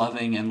generous,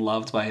 loving, and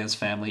loved by his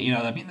family. You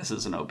know, I mean, this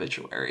is an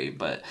obituary,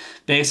 but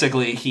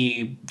basically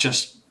he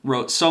just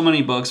wrote so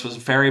many books, was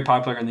very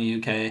popular in the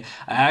UK.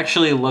 I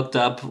actually looked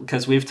up,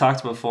 because we've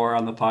talked before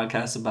on the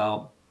podcast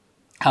about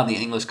how the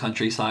English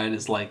countryside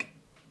is like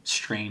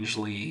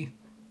strangely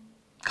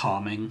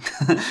calming.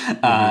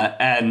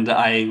 And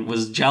I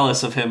was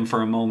jealous of him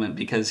for a moment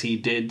because he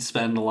did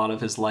spend a lot of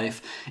his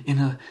life in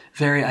a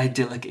very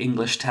idyllic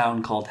English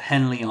town called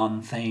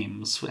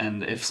Henley-on-Thames.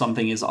 And if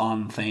something is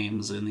on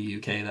Thames in the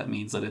UK, that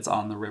means that it's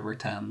on the River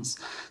Thames.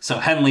 So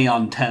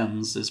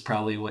Henley-on-Thames is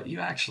probably what you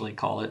actually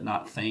call it,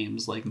 not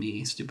Thames like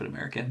me, stupid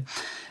American.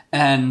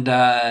 And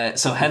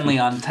so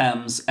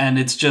Henley-on-Thames, and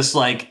it's just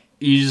like,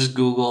 you just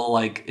Google,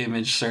 like,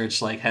 image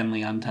search, like,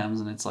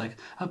 Henley-on-Thames, and it's like,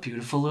 a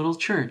beautiful little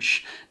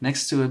church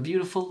next to a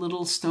beautiful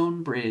little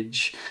stone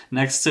bridge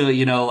next to,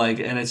 you know, like,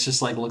 and it's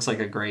just, like, looks like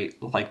a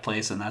great, like,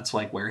 place, and that's,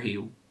 like, where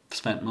he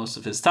spent most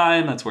of his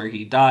time. That's where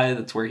he died.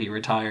 That's where he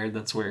retired.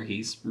 That's where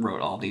he wrote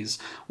all these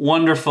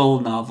wonderful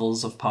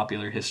novels of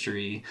popular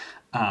history,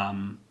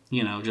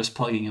 you know, just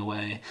plugging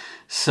away.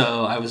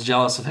 So I was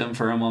jealous of him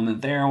for a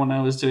moment there when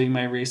I was doing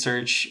my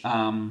research.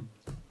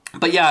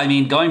 But yeah, I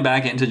mean, going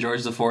back into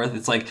George the Fourth,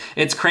 it's like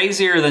it's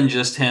crazier than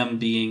just him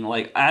being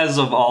like, as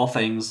of all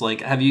things, like,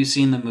 have you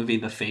seen the movie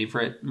The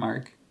Favorite,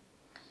 Mark?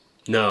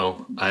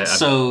 No, I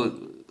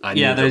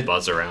yeah, knew the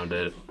buzz around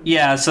it.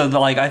 Yeah, so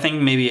I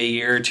think maybe a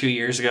year or 2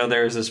 years ago,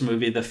 there was this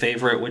movie, The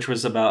Favorite, which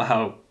was about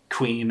how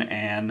Queen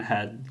Anne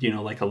had,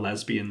 like a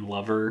lesbian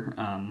lover.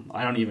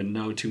 I don't even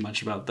know too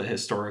much about the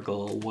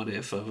historical what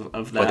if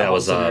of that,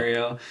 whole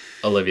scenario.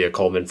 Olivia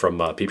Colman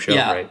from Peep Show,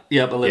 yeah, right?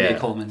 Yep, Olivia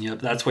Colman. Yep,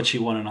 that's what she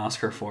won an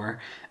Oscar for.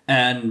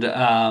 And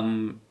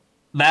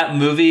that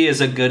movie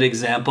is a good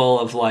example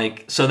of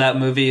so that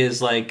movie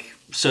is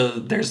so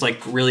there's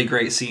really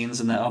great scenes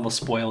in that. I'll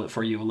spoil it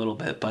for you a little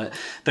bit, but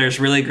there's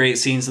really great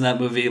scenes in that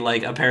movie.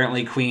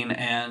 Apparently Queen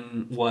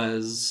Anne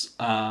was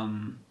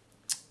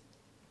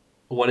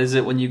what is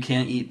it when you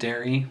can't eat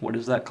dairy? What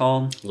is that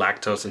called?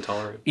 Lactose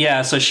intolerant.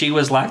 Yeah, so she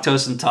was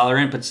lactose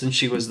intolerant, but since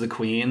she was the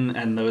queen,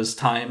 and those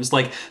times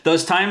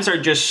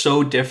are just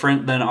so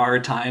different than our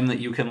time that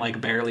you can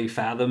barely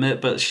fathom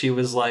it. But she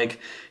was a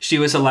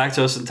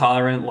lactose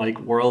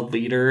intolerant world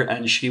leader,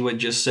 and she would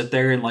just sit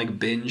there and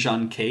binge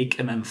on cake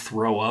and then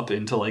throw up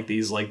into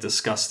these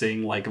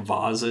disgusting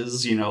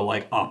vases,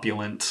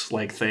 opulent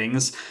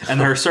things, and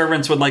her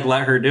servants would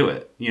let her do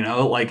it.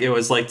 It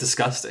was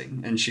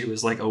disgusting, and she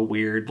was a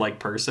weird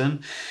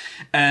person.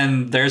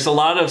 And there's a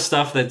lot of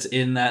stuff that's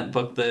in that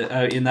book,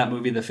 in that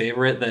movie The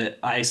Favorite, that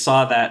I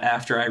saw that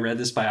after I read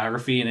this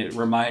biography, and it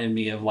reminded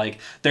me of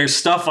there's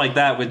stuff like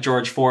that with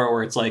George IV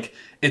where it's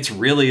it's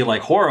really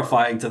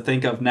horrifying to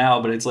think of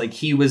now, but it's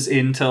he was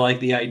into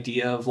the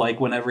idea of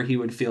whenever he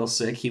would feel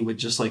sick, he would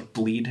just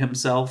bleed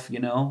himself,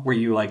 where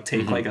you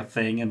take a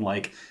thing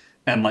and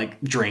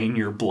drain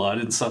your blood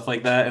and stuff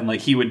like that, and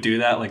he would do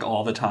that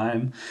all the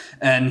time.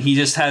 And he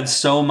just had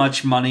so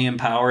much money and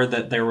power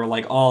that there were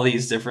all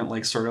these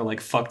different sort of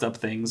fucked up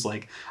things.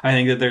 I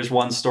think that there's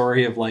one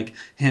story of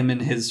him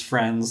and his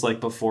friends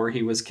before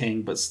he was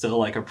king but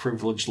still a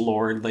privileged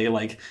lord,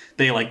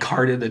 they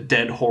carted a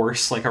dead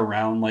horse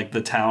around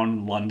the town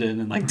in London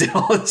and did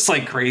all this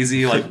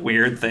crazy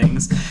weird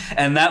things.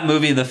 And that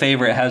movie The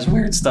Favorite has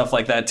weird stuff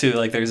like that too.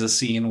 There's a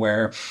scene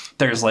where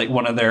there's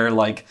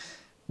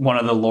one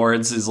of the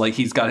lords is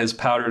he's got his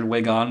powdered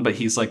wig on, but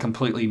he's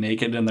completely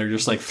naked, and they're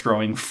just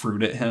throwing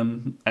fruit at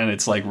him, and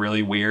it's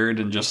really weird,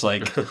 and just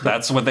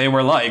that's what they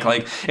were like.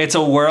 It's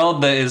a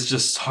world that is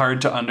just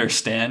hard to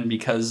understand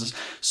because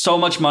so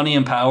much money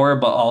and power,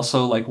 but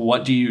also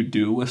what do you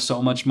do with so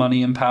much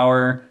money and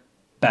power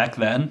back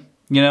then,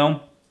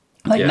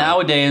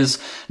 Nowadays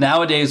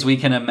we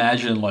can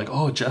imagine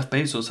oh, Jeff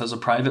Bezos has a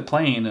private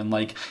plane,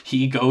 and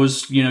he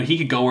goes, he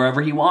could go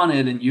wherever he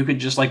wanted, and you could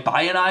just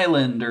buy an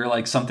island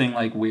or something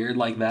weird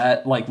like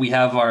that. We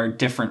have our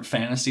different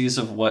fantasies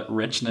of what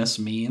richness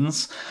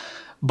means.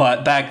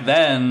 But back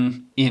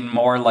then, in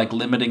more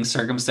limiting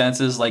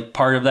circumstances,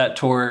 part of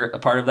that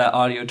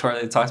audio tour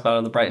that they talked about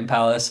at the Brighton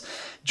Palace,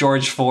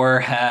 George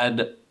IV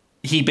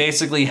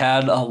basically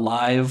had a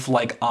live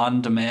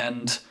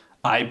on-demand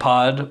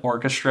iPod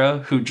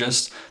orchestra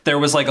there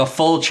was a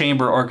full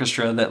chamber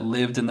orchestra that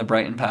lived in the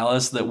Brighton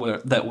Palace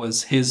that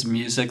was his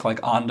music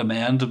on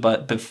demand,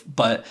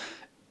 but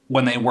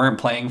when they weren't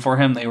playing for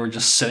him, they were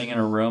just sitting in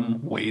a room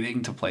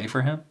waiting to play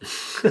for him.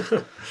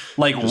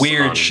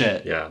 Weird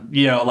shit. Yeah.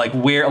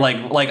 Weird,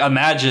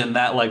 imagine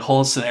that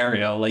whole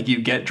scenario.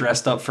 You get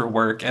dressed up for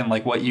work, and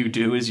what you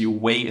do is you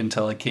wait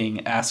until a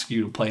king asks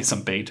you to play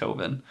some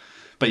Beethoven,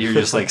 but you're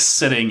just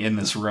sitting in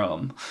this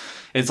room.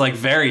 It's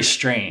very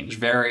strange,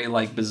 very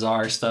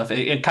bizarre stuff.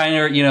 It kind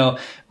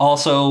of,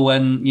 also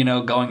when,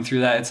 going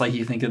through that, it's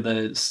you think of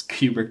the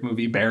Kubrick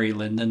movie Barry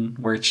Lyndon,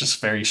 where it's just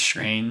very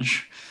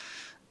strange.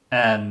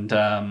 And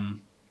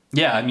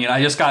yeah, I mean,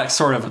 I just got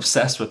sort of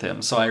obsessed with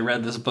him. So I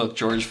read this book,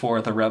 George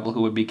IV, A Rebel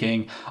Who Would Be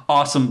King.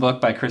 Awesome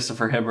book by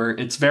Christopher Hibbert.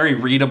 It's very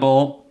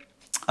readable.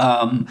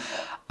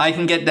 I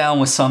can get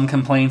down with some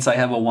complaints. I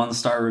have a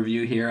 1-star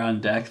review here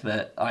on deck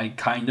that I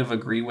kind of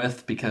agree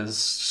with because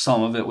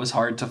some of it was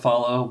hard to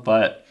follow,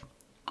 but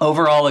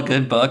overall a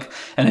good book.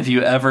 And if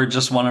you ever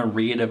just want to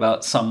read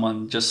about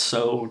someone just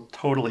so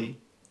totally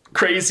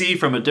crazy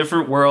from a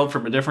different world,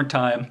 from a different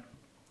time,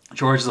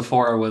 George IV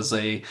was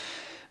a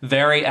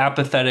very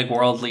apathetic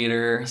world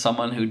leader,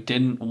 someone who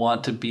didn't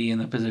want to be in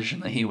the position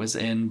that he was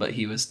in, but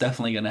he was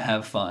definitely going to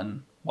have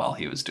fun while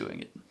he was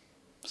doing it.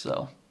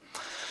 So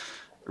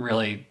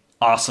really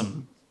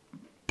awesome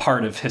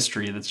part of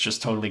history that's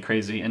just totally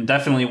crazy, and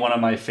definitely one of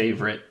my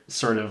favorite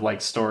sort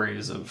of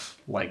stories of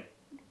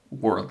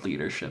world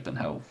leadership and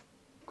how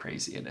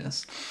crazy it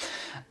is.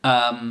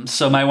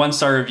 So my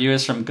 1-star review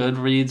is from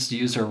Goodreads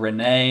user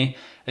Renee,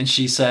 And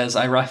she says,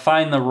 I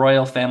find the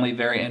royal family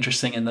very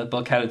interesting, and the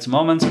book had its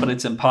moments, but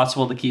it's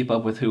impossible to keep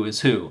up with who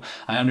is who.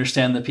 I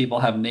understand that people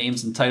have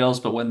names and titles,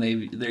 but when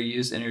they're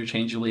used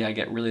interchangeably, I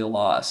get really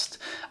lost.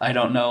 I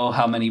don't know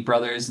how many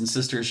brothers and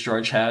sisters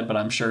George had, but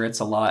I'm sure it's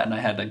a lot, and I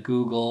had to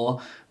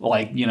Google,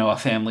 like, you know, a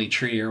family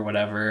tree or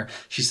whatever.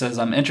 She says,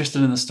 I'm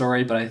interested in the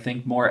story, but I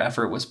think more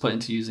effort was put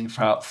into using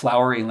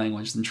flowery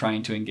language than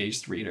trying to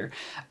engage the reader.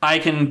 I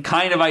can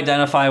kind of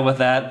identify with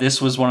that.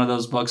 This was one of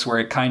those books where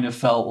it kind of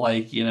felt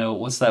like, you know,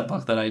 what's that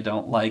book that I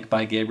don't like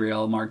by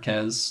Gabriel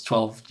Marquez,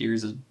 100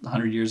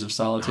 Years of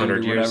Solitude or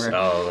whatever.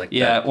 Oh, like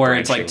yeah, where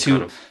it's like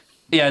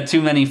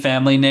too many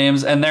family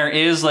names. And there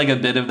is like a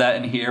bit of that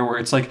in here where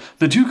it's like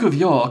the Duke of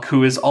York,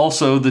 who is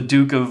also the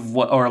Duke of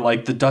what, or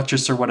like the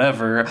Duchess or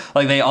whatever.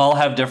 Like they all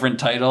have different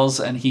titles,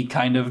 and he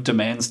kind of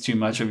demands too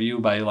much of you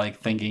by like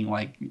thinking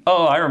like,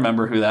 oh, I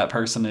remember who that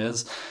person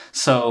is.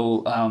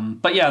 So,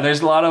 but yeah,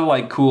 there's a lot of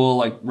like cool,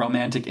 like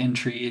romantic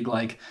intrigue,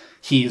 like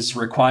he's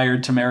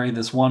required to marry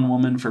this one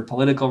woman for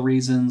political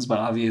reasons, but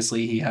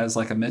obviously he has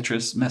like a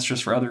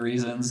mistress for other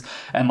reasons.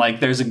 And like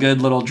there's a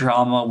good little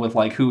drama with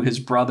like who his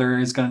brother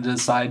is going to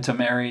decide to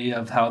marry,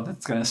 of how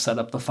that's going to set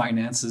up the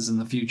finances in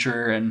the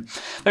future. And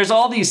there's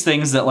all these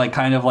things that like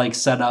kind of like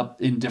set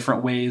up in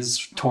different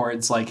ways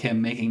towards like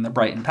him making the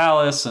Brighton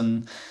Palace,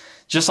 and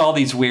just all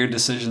these weird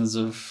decisions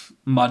of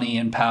money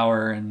and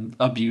power and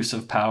abuse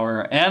of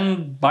power.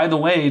 And by the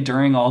way,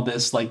 during all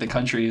this, like the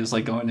country is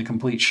like going to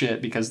complete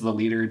shit because the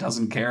leader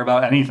doesn't care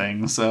about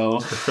anything. So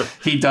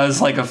he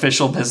does like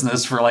official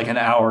business for like an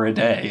hour a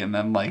day, and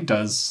then like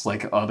does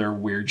like other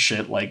weird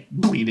shit like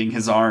bleeding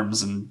his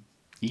arms and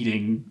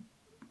eating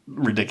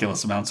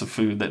ridiculous amounts of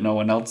food that no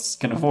one else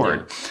can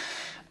afford.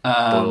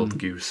 Boiled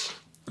goose.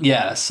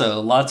 Yeah,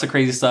 so lots of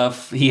crazy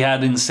stuff. He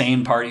had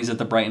insane parties at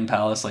the Brighton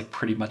Palace like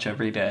pretty much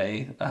every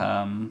day.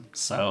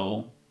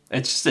 So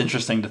it's just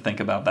interesting to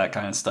think about that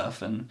kind of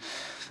stuff and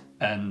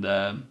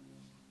the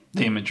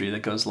imagery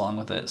that goes along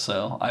with it.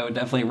 So I would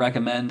definitely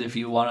recommend, if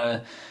you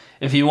want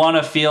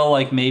to feel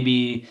like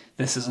maybe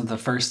this isn't the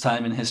first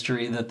time in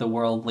history that the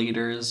world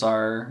leaders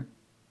are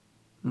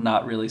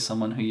not really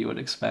someone who you would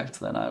expect,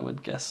 then I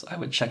would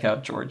check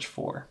out George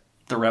IV,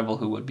 the rebel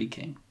who would be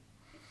king.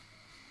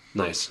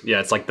 Nice. Yeah,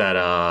 it's like that,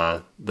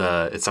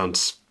 it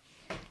sounds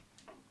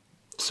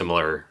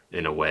similar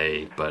in a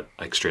way, but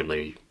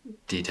extremely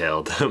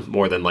detailed,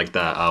 more than like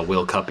the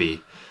Will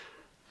Cuppy.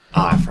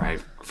 I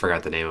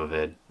forgot the name of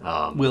it.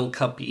 Will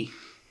Cuppy.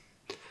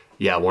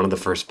 Yeah, one of the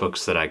first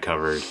books that I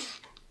covered.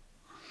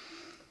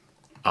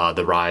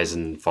 The rise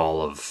and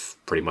fall of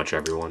pretty much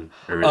everyone.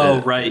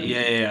 Right.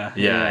 Yeah,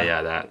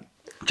 that.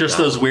 Just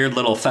those weird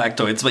little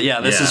factoids. But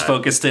yeah, this is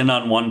focused in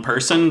on one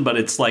person, but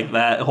it's like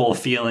that whole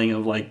feeling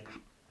of like,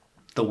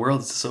 the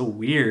world's so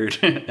weird,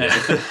 and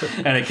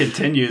it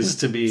continues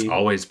to be. It's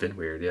always been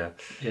weird, yeah.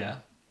 Yeah.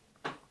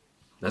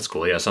 That's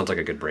cool. Yeah, sounds like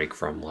a good break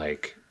from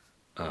like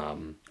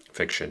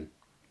fiction.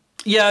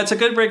 Yeah, it's a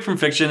good break from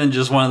fiction, and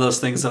just one of those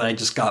things that I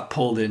just got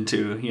pulled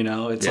into, you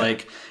know? It's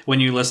like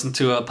when you listen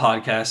to a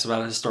podcast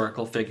about a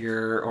historical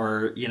figure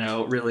or, you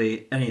know,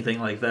 really anything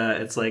like that,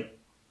 it's like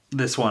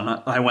this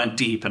one, I went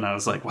deep and I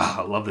was like, wow,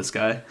 I love this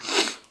guy.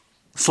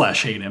 /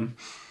 hate him.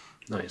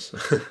 Nice.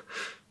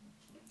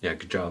 Yeah,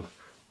 good job.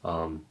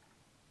 All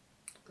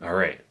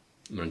right,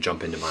 I'm going to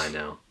jump into mine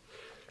now.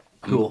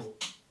 Cool.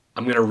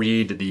 I'm going to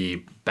read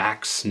the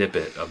back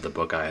snippet of the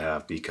book I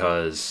have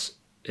because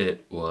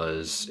it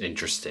was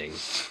interesting.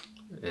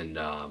 And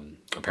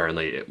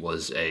apparently it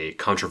was a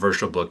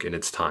controversial book in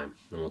its time.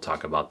 And we'll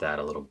talk about that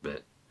a little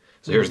bit.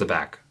 So here's the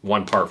back.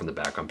 One part from the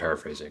back, I'm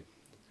paraphrasing.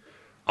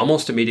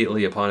 Almost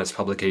immediately upon its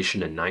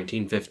publication in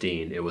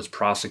 1915, it was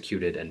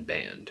prosecuted and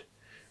banned.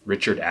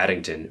 Richard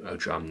Addington,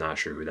 which I'm not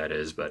sure who that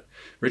is, but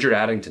Richard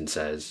Addington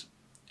says,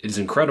 "It is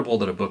incredible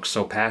that a book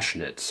so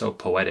passionate, so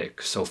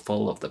poetic, so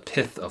full of the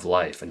pith of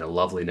life and the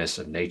loveliness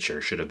of nature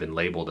should have been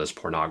labeled as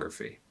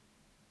pornography."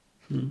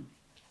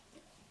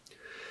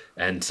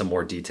 And some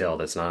more detail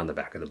that's not on the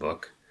back of the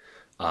book.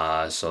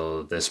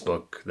 So this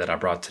book that I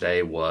brought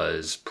today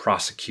was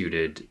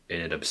prosecuted in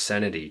an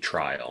obscenity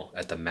trial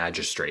at the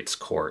Magistrates'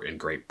 Court in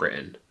Great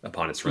Britain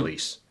upon its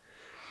release.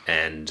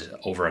 And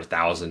over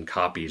 1,000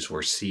 copies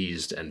were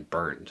seized and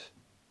burned.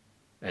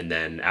 And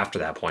then after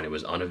that point, it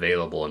was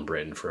unavailable in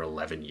Britain for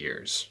 11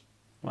 years.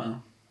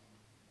 Wow.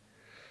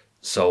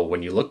 So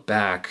when you look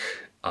back,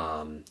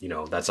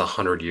 that's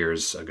 100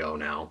 years ago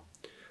now.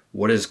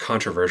 What is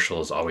controversial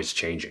is always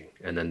changing.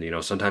 And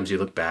then, sometimes you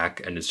look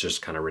back and it's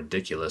just kind of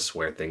ridiculous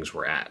where things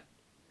were at.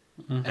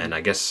 Mm-hmm. And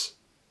I guess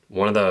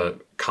one of the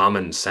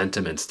common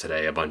sentiments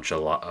today, among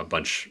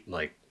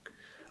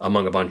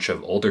a bunch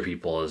of older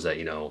people is that,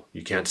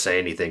 you can't say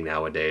anything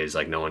nowadays,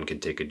 like no one can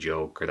take a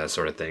joke or that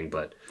sort of thing.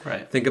 But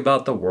think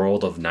about the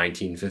world of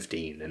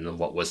 1915 and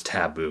what was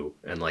taboo.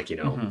 And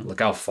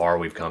look how far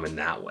we've come in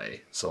that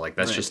way. So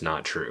that's just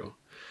not true.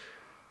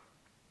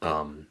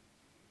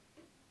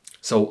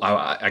 So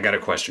I got a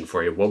question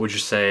for you. What would you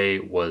say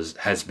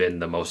has been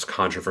the most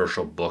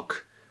controversial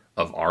book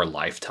of our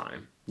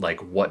lifetime? like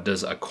what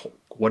does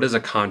a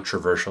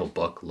controversial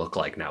book look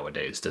like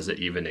nowadays? Does it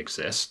even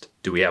exist?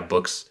 Do we have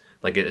books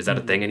like, is that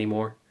a thing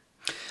anymore?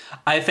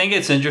 I think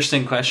it's an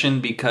interesting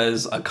question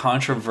because a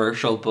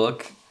controversial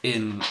book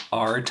in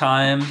our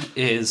time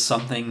is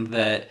something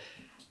that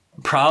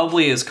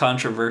probably is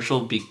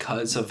controversial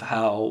because of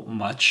how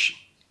much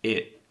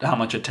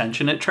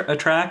attention it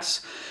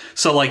attracts.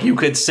 So like you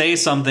could say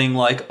something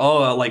like,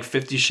 oh, like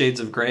 50 Shades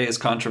of Grey is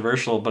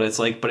controversial, but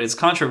it's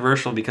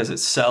controversial because it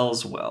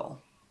sells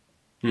well.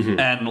 Mm-hmm.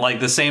 And like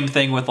the same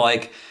thing with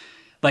like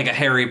a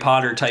Harry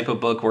Potter type of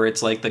book where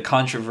it's like the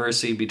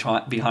controversy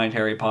behind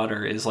Harry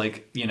Potter is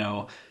like,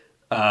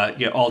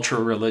 ultra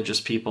religious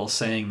people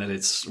saying that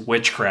it's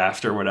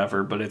witchcraft or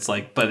whatever, but it's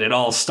like, but it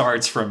all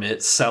starts from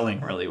it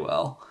selling really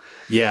well.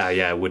 Yeah,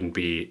 it wouldn't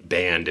be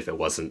banned if it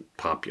wasn't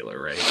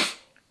popular, right?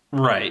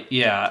 Right,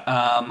 yeah.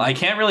 I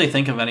can't really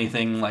think of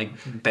anything like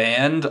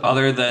banned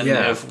other than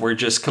if we're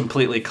just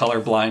completely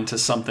colorblind to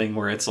something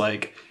where it's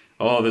like,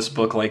 oh, this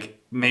book, like,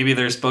 maybe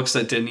there's books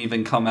that didn't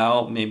even come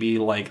out. Maybe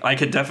like I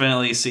could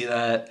definitely see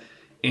that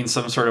in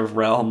some sort of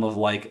realm of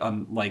like a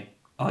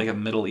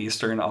Middle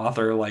Eastern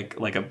author,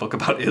 like a book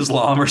about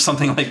Islam or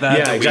something like that.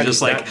 Yeah, exactly. We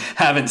just like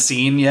haven't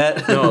seen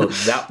yet. No,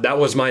 that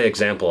was my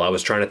example. I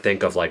was trying to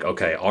think of like,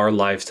 okay, our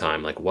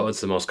lifetime, like what was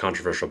the most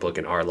controversial book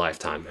in our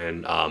lifetime?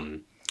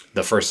 And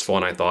the first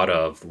one I thought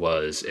of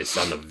it's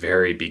on the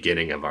very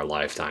beginning of our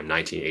lifetime,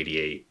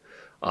 1988.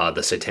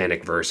 The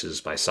Satanic Verses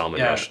by Salman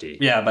Rushdie.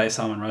 Yeah, by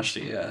Salman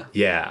Rushdie, yeah.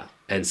 Yeah.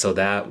 And so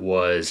that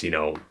was,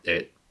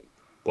 it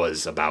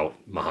was about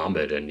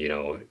Muhammad, and,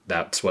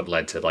 that's what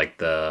led to like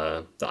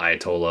the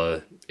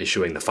Ayatollah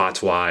issuing the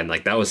fatwa, and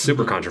like that was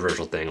super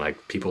controversial thing.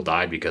 Like people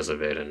died because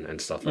of it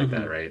and stuff like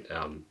that, right?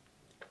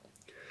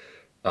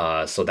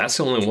 So that's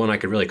the only one I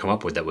could really come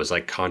up with that was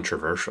like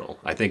controversial.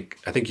 I think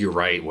you're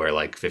right where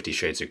like 50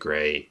 Shades of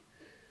Grey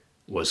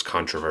was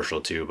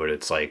controversial too, but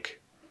it's like,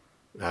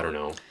 I don't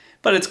know.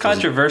 But it's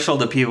controversial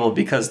to people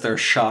because they're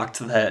shocked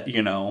that,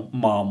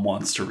 mom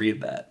wants to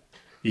read that.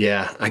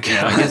 Yeah, I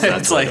guess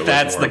that's it's like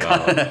that's the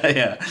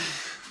yeah.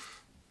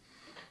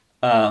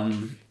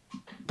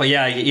 But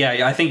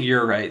yeah, I think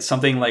you're right.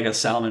 Something like a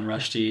Salman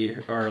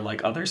Rushdie or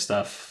like other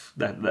stuff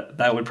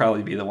that would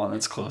probably be the one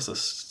that's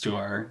closest to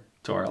our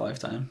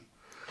lifetime.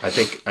 I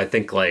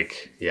think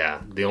like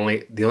the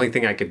only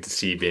thing I could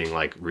see being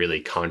like really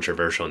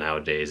controversial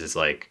nowadays is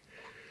like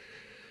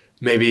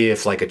maybe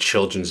if like a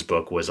children's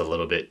book was a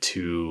little bit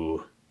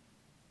too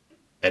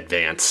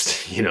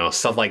advanced,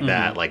 stuff like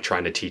that, like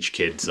trying to teach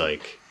kids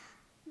like,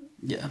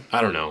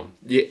 I don't know.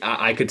 Yeah,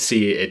 I could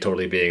see it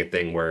totally being a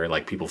thing where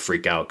like people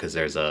freak out because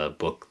there's a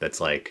book that's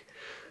like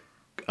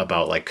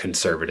about like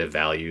conservative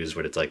values,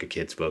 but it's like a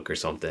kid's book or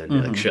something,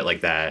 like shit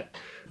like that.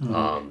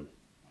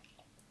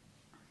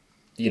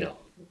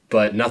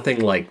 But nothing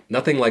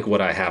like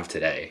what I have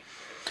today.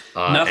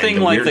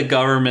 Nothing like the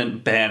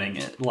government banning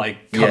it,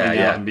 like coming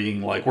out and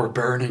being like, we're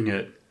burning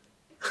it.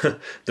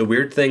 The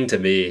weird thing to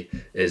me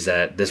is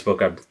that this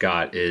book I've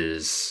got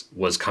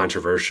was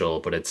controversial,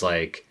 but it's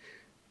like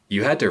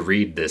you had to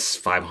read this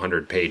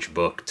 500-page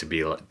book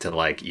to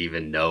like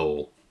even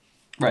know,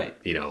 right?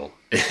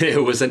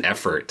 It was an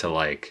effort to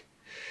like,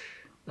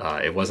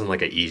 it wasn't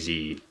like an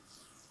easy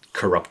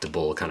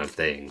corruptible kind of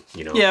thing,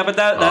 Yeah, but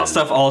that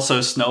stuff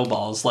also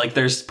snowballs. Like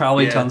there's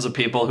probably tons of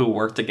people who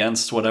worked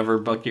against whatever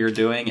book you're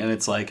doing, and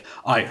it's like,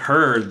 I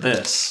heard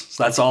this.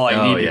 So that's all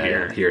I need to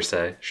hear. Yeah.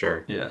 Hearsay,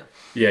 sure.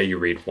 Yeah, you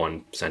read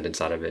one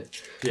sentence out of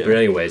it. Yeah. But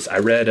anyways, I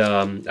read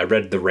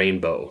The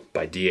Rainbow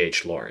by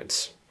D.H.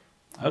 Lawrence.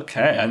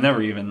 Okay,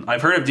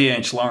 I've heard of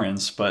D.H.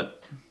 Lawrence,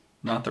 but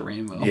not The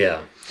Rainbow.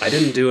 Yeah, I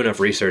didn't do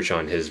enough research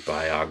on his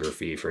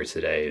biography for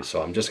today,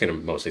 so I'm just going to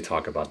mostly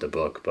talk about the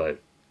book, but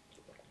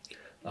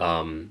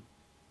I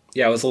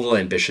was a little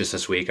ambitious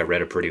this week. I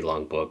read a pretty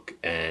long book,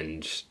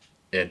 and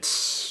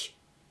it's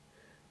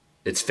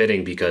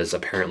fitting because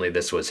apparently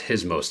this was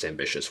his most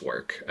ambitious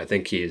work. I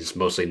think he's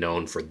mostly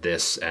known for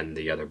this and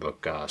the other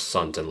book,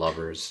 Sons and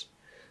Lovers.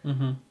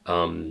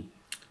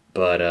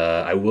 But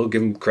I will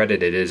give him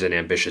credit. It is an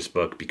ambitious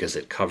book because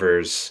it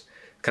covers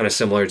kind of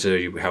similar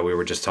to how we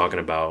were just talking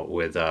about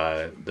with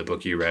the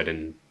book you read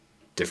in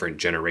different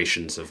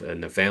generations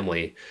in the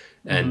family.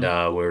 And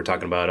we were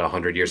talking about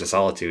 100 Years of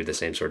Solitude, the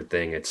same sort of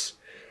thing.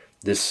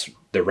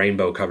 The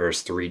Rainbow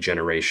covers 3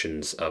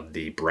 generations of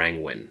the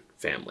Brangwyn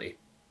family.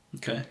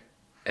 Okay.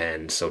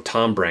 And so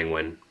Tom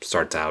Brangwyn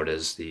starts out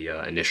as the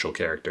initial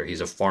character.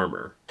 He's a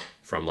farmer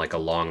from like a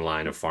long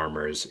line of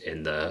farmers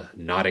in the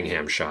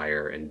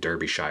Nottinghamshire and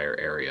Derbyshire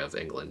area of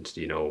England.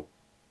 Do you know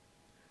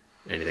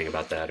anything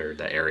about that or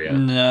the area?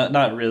 No,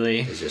 not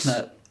really. It's just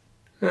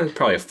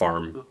probably a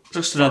farm.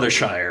 Just another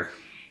shire.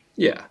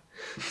 Yeah.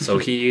 So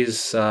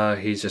he's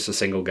just a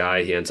single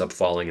guy. He ends up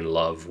falling in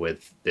love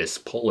with this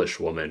Polish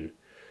woman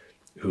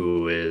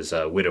who is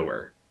a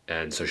widower.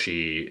 And so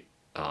she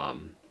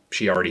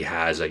already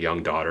has a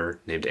young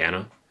daughter named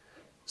Anna.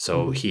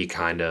 So he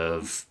kind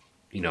of,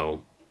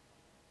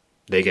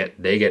 they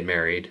get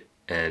married,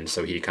 and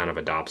so he kind of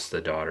adopts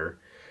the daughter.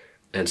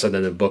 And so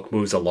then the book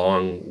moves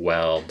along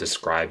well,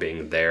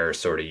 describing their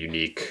sort of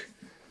unique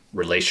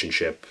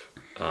relationship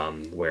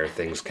where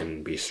things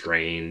can be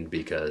strained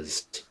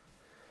because,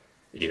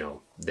 you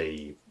know,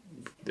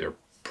 their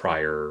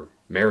prior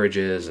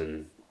marriages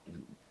and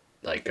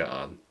like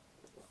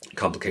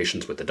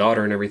complications with the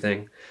daughter and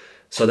everything.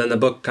 So then the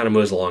book kind of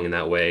moves along in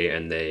that way,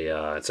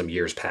 and some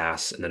years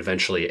pass, and then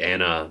eventually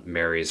Anna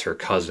marries her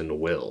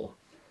cousin Will.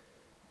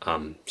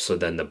 So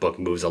then the book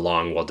moves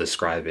along while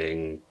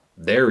describing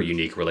their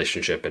unique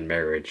relationship and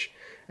marriage,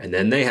 and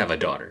then they have a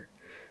daughter.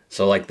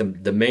 So like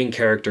the main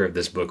character of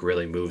this book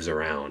really moves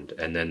around,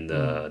 and then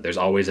there's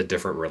always a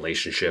different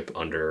relationship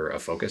under a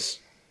focus.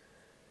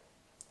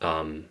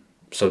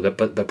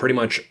 But pretty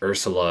much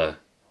Ursula,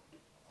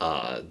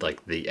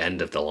 like the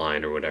end of the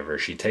line or whatever,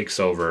 she takes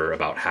over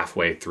about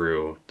halfway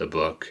through the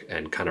book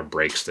and kind of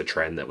breaks the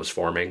trend that was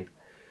forming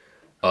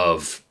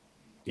of,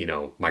 you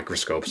know,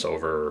 microscopes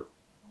over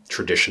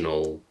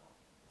traditional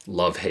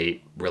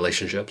love-hate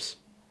relationships.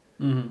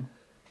 Mm-hmm.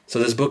 So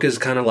this book is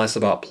kind of less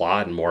about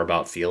plot and more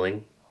about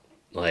feeling.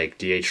 Like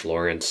D.H.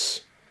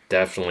 Lawrence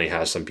definitely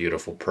has some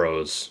beautiful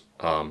prose,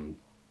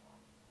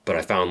 but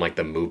I found like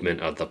the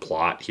movement of the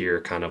plot here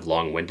kind of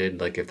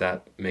long-winded, like if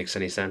that makes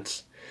any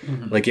sense.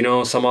 Mm-hmm. Like, you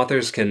know, some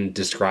authors can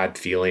describe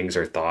feelings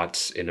or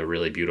thoughts in a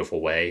really beautiful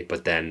way,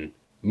 but then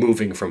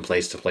moving from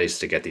place to place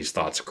to get these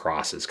thoughts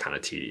across is kind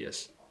of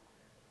tedious.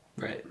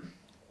 Right.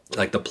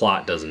 Like the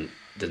plot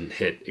didn't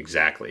hit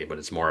exactly, but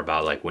it's more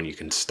about like when you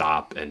can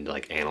stop and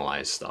like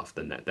analyze stuff,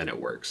 then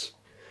it works.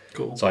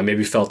 Cool. So I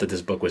maybe felt that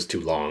this book was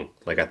too long.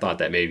 Like I thought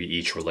that maybe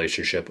each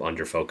relationship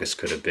under focus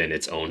could have been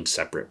its own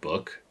separate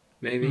book,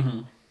 maybe.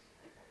 Mm-hmm.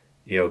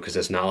 You know, because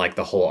it's not like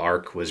the whole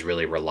arc was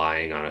really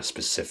relying on a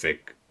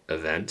specific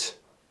event.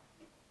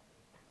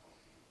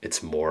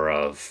 It's more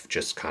of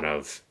just kind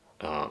of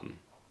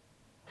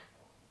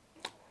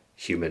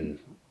human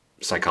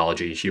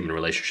psychology, human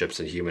relationships,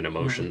 and human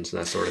emotions,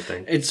 and that sort of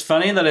thing. It's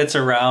funny that it's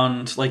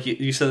around, like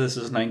you said, this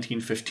is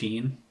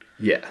 1915.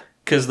 Yeah.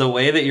 Because the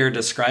way that you're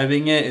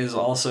describing it is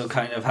also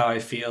kind of how I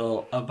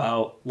feel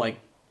about, like,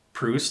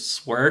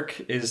 Proust's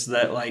work, is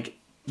that, like,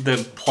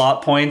 the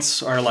plot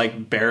points are,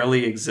 like,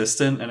 barely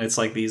existent, and it's,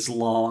 like, these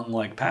long,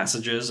 like,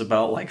 passages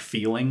about, like,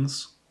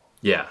 feelings.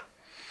 Yeah.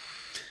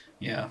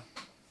 Yeah.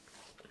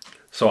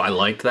 So I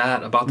liked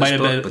that about this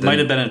book. Might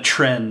have been a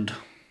trend.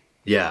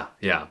 Yeah,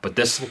 yeah. But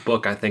this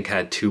book, I think,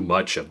 had too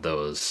much of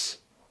those,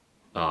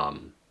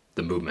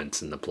 the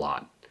movements in the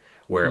plot,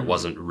 where it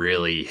wasn't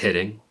really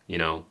hitting, you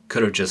know.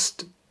 Could have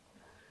just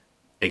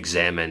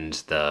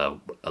examined a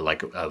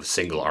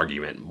single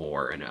argument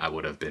more, and I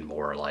would have been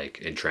more, like,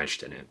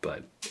 entrenched in it.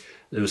 But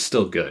it was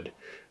still good.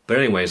 But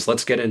anyways,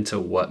 let's get into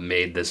what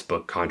made this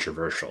book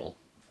controversial.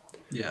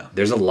 Yeah.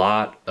 There's a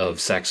lot of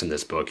sex in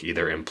this book,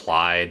 either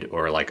implied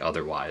or, like,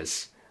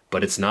 otherwise.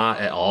 But it's not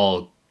at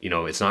all, you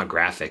know, it's not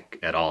graphic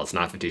at all. It's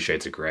not 50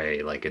 Shades of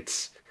Grey. Like,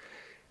 it's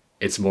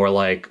more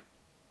like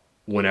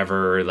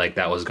whenever, like,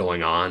 that was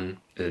going on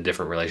in the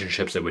different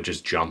relationships, it would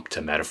just jump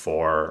to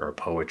metaphor or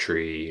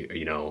poetry,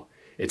 you know.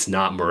 It's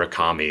not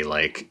Murakami,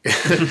 like...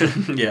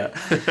 Yeah.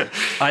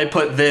 I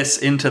put this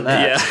into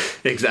that.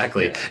 Yeah,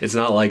 exactly. Yeah. It's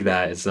not like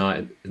that. It's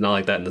not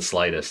like that in the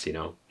slightest, you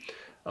know.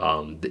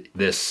 I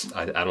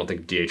don't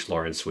think D.H.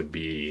 Lawrence would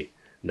be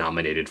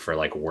nominated for,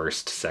 like,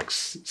 worst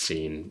sex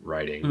scene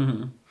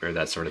writing or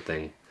that sort of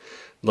thing.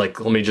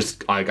 Like,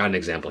 I got an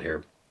example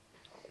here.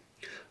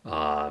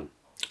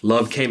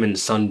 Love came in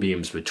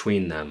sunbeams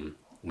between them,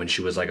 when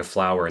she was like a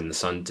flower in the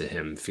sun to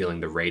him,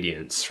 feeling the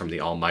radiance from the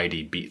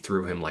Almighty beat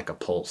through him like a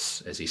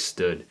pulse as he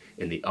stood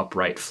in the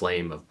upright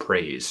flame of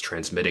praise,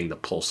 transmitting the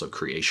pulse of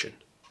creation.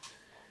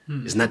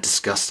 Isn't that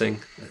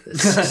disgusting?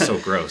 It's so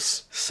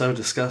gross. So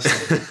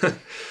disgusting.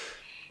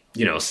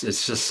 You know,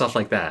 it's just stuff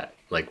like that.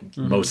 Like,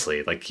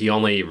 mostly. Like, he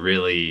only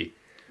really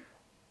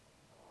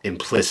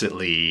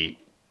implicitly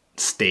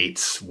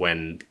states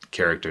when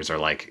characters are,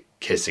 like,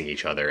 kissing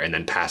each other. And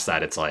then past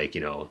that, it's like,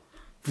 you know,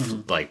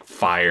 like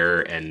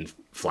fire and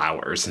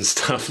flowers and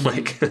stuff.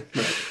 Like,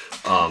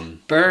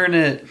 burn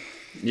it.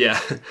 Yeah.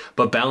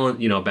 But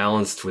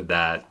balanced with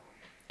that,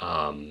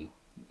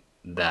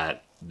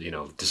 you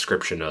know,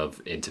 description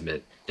of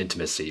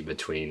intimacy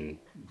between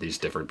these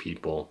different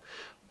people.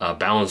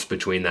 Balance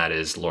between that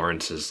is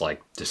Lawrence's,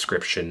 like,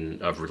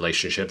 description of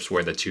relationships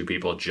where the two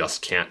people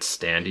just can't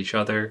stand each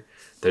other.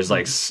 There's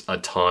like a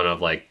ton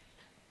of, like,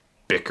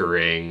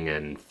 bickering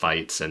and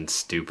fights and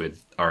stupid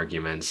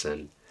arguments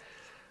and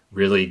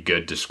really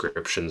good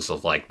descriptions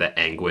of, like, the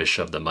anguish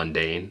of the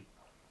mundane,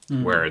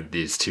 where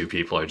these two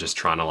people are just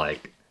trying to,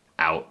 like,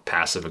 out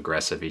passive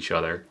aggressive each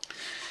other.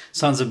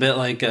 Sounds a bit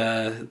like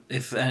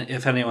if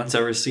anyone's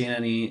ever seen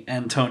any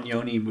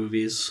Antonioni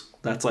movies,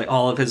 that's like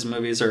all of his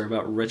movies are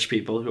about rich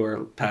people who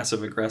are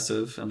passive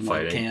aggressive and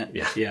fighting. Like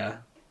can't. Yeah.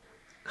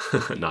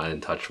 Not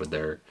in touch with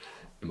their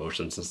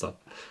emotions and stuff.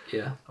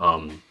 Yeah.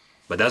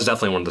 But that's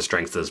definitely one of the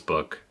strengths of this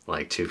book.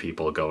 Like, two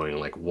people going,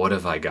 like, what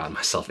have I gotten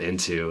myself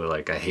into?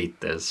 Like, I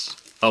hate this.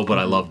 Oh, but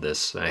I love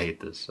this. I hate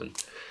this. And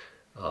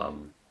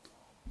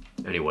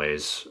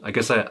anyways, I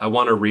guess I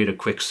want to read a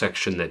quick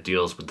section that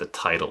deals with the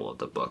title of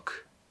the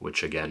book,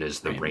 which again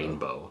is The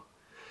Rainbow.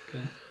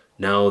 Okay.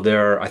 No,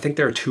 I'd say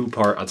there are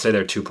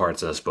two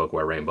parts of this book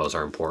where rainbows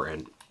are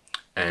important.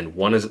 And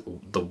one is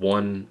the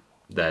one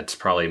that's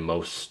probably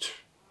most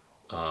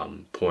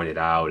pointed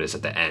out is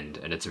at the end,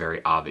 and it's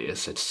very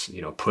obvious. It's,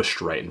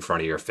 pushed right in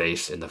front of your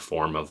face in the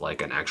form of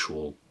like an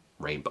actual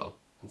rainbow.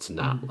 It's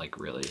not like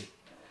really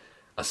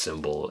a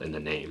symbol in the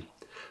name.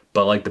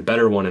 But like the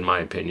better one, in my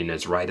opinion,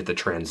 is right at the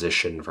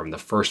transition from the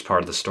first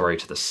part of the story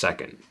to the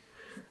second.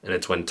 And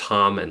it's when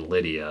Tom and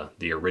Lydia,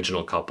 the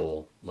original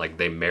couple, like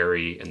they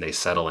marry and they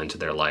settle into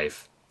their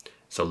life.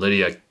 So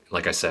Lydia,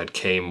 like I said,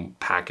 came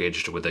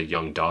packaged with a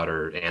young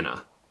daughter,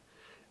 Anna.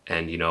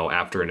 And,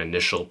 after an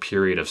initial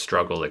period of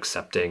struggle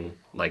accepting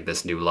like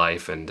this new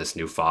life and this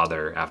new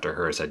father after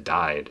hers had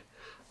died,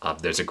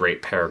 there's a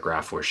great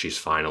paragraph where she's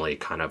finally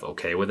kind of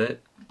okay with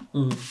it.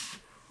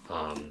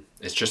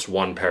 It's just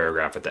one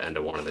paragraph at the end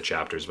of one of the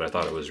chapters, but I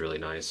thought it was really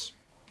nice.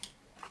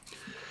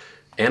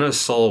 Anna's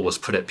soul was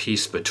put at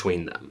peace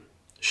between them.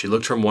 She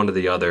looked from one to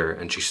the other,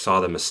 and she saw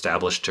them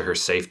established to her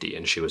safety,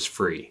 and she was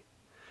free.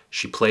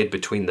 She played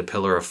between the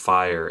pillar of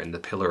fire and the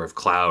pillar of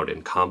cloud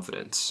in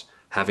confidence,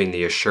 having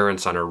the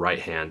assurance on her right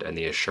hand and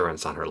the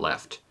assurance on her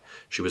left.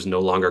 She was no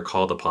longer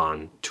called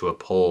upon to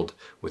uphold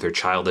with her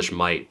childish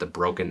might the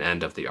broken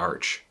end of the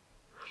arch.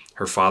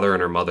 Her father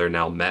and her mother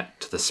now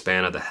met to the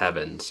span of the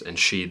heavens, and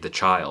she, the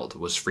child,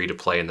 was free to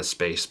play in the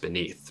space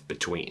beneath,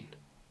 between.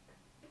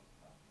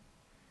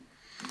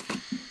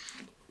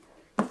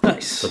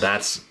 Nice. So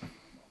that's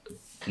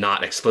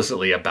not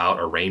explicitly about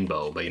a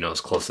rainbow, but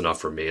it's close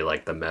enough for me,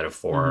 like the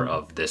metaphor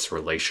of this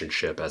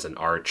relationship as an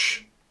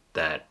arch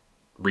that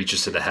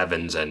reaches to the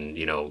heavens and,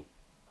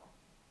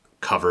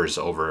 covers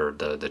over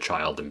the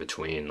child in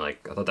between.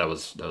 Like, I thought that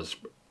was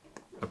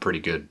a pretty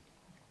good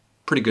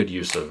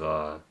use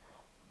of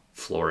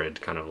florid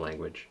kind of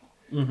language.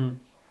 And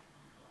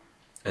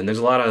there's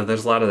a lot of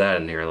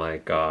that in here.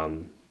 Like,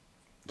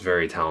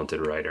 very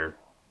talented writer.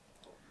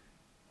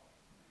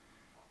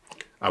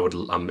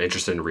 I'm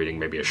interested in reading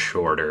maybe a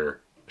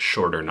shorter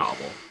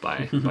novel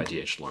by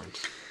D.H.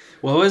 Lawrence.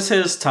 What was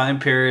his time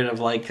period of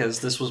like? Because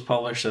this was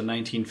published in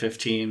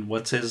 1915.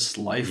 What's his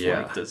life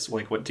like? That's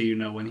like, what do you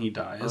know when he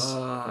dies?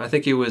 I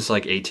think he was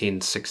like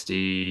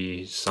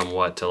 1860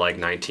 somewhat to like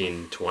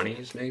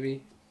 1920s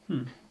maybe.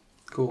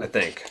 Cool. I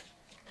think.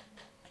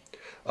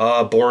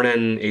 Born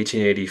in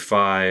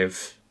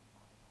 1885.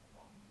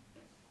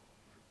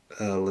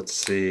 Let's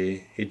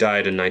see. He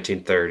died in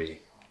 1930.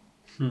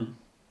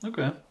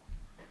 Okay.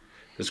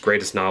 His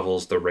greatest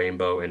novels, The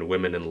Rainbow and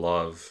Women in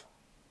Love.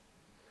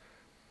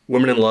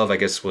 Women in Love, I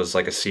guess, was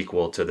like a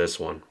sequel to this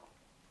one.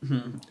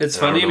 It's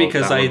funny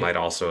because that one might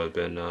also have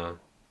been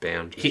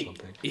banned or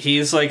something.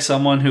 He's like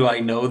someone who I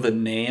know the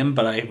name,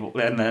 but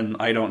then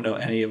I don't know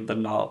any of the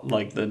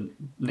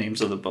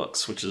names of the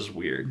books, which is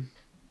weird.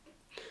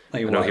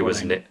 Like, I know he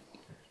was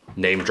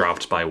name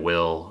dropped by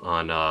Will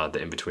on the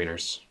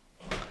Inbetweeners.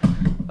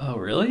 Oh,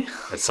 really?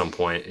 At some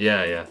point,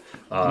 yeah.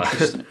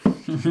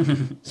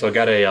 So I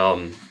got a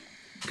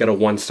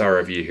 1-star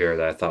review here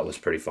that I thought was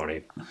pretty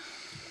funny.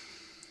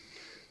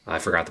 I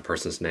forgot the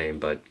person's name,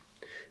 but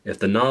if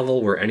the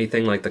novel were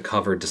anything like the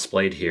cover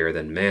displayed here,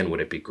 then man,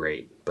 would it be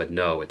great. But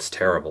no, it's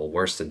terrible,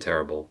 worse than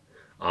terrible.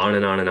 On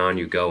and on and on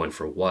you go, and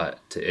for what?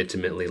 To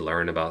intimately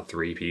learn about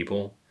 3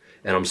 people?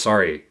 And I'm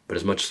sorry, but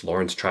as much as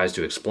Lawrence tries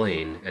to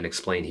explain, and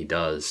explain he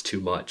does,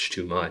 too much,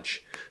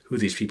 who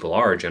these people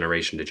are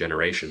generation to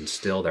generation,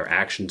 still their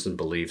actions and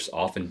beliefs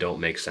often don't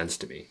make sense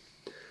to me.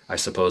 I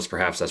suppose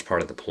perhaps that's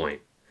part of the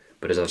point.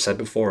 But as I've said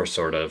before,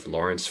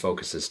 Lawrence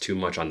focuses too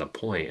much on the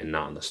point and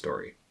not on the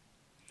story.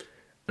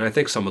 And I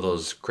think some of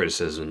those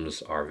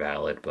criticisms are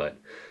valid, but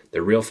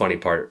the real funny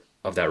part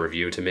of that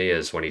review to me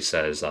is when he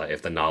says,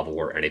 if the novel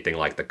were anything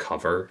like the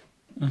cover,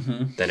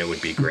 then it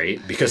would be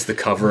great, because the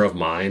cover of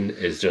mine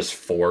is just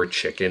 4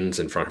 chickens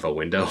in front of a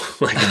window.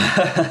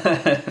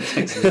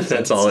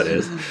 That's all it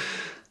is.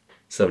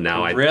 So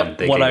now I'm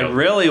thinking what I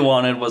really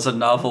wanted was a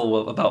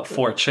novel about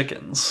 4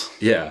 chickens.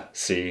 Yeah,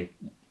 see,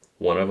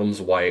 one of them's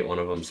white, one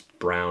of them's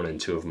brown, and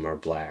 2 of them are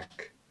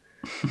black.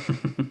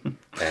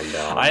 And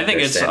I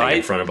think it's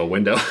in front of a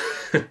window.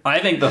 I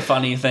think the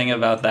funny thing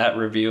about that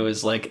review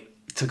is like,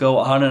 to go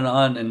on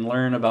and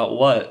learn about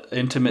what?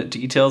 Intimate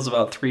details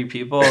about 3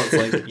 people? It's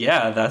like,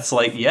 yeah, that's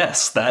like,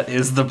 yes, that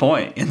is the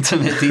point.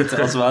 Intimate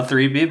details about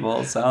 3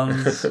 people.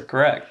 Sounds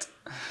correct.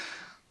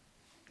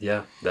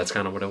 Yeah, that's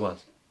kind of what it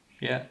was.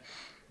 Yeah.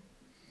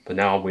 But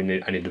now I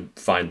need to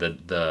find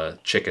the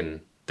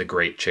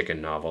Great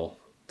Chicken novel.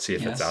 See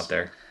if it's out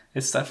there.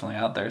 It's definitely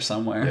out there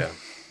somewhere. Yeah.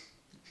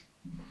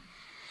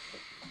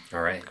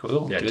 All right.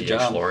 Cool. Yeah, Good D.H.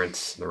 job.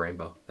 Lawrence, The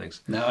Rainbow.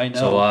 Thanks. Now I know.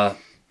 So,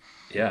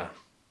 yeah.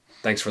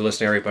 Thanks for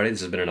listening, everybody. This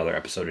has been another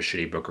episode of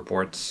Shitty Book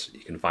Reports. You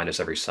can find us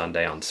every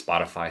Sunday on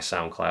Spotify,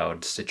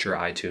 SoundCloud, Stitcher,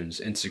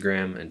 iTunes,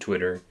 Instagram, and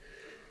Twitter.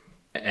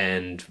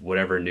 And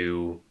whatever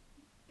new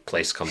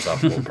place comes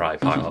up will probably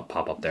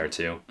pop up there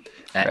too.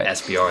 At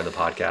SBR the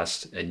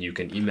Podcast. And you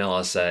can email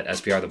us at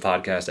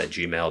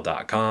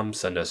sbrthepodcast@gmail.com.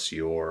 Send us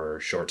your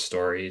short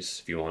stories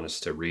if you want us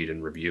to read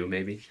and review,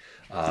 maybe.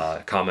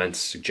 Comments,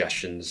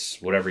 suggestions,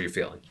 whatever you're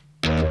feeling.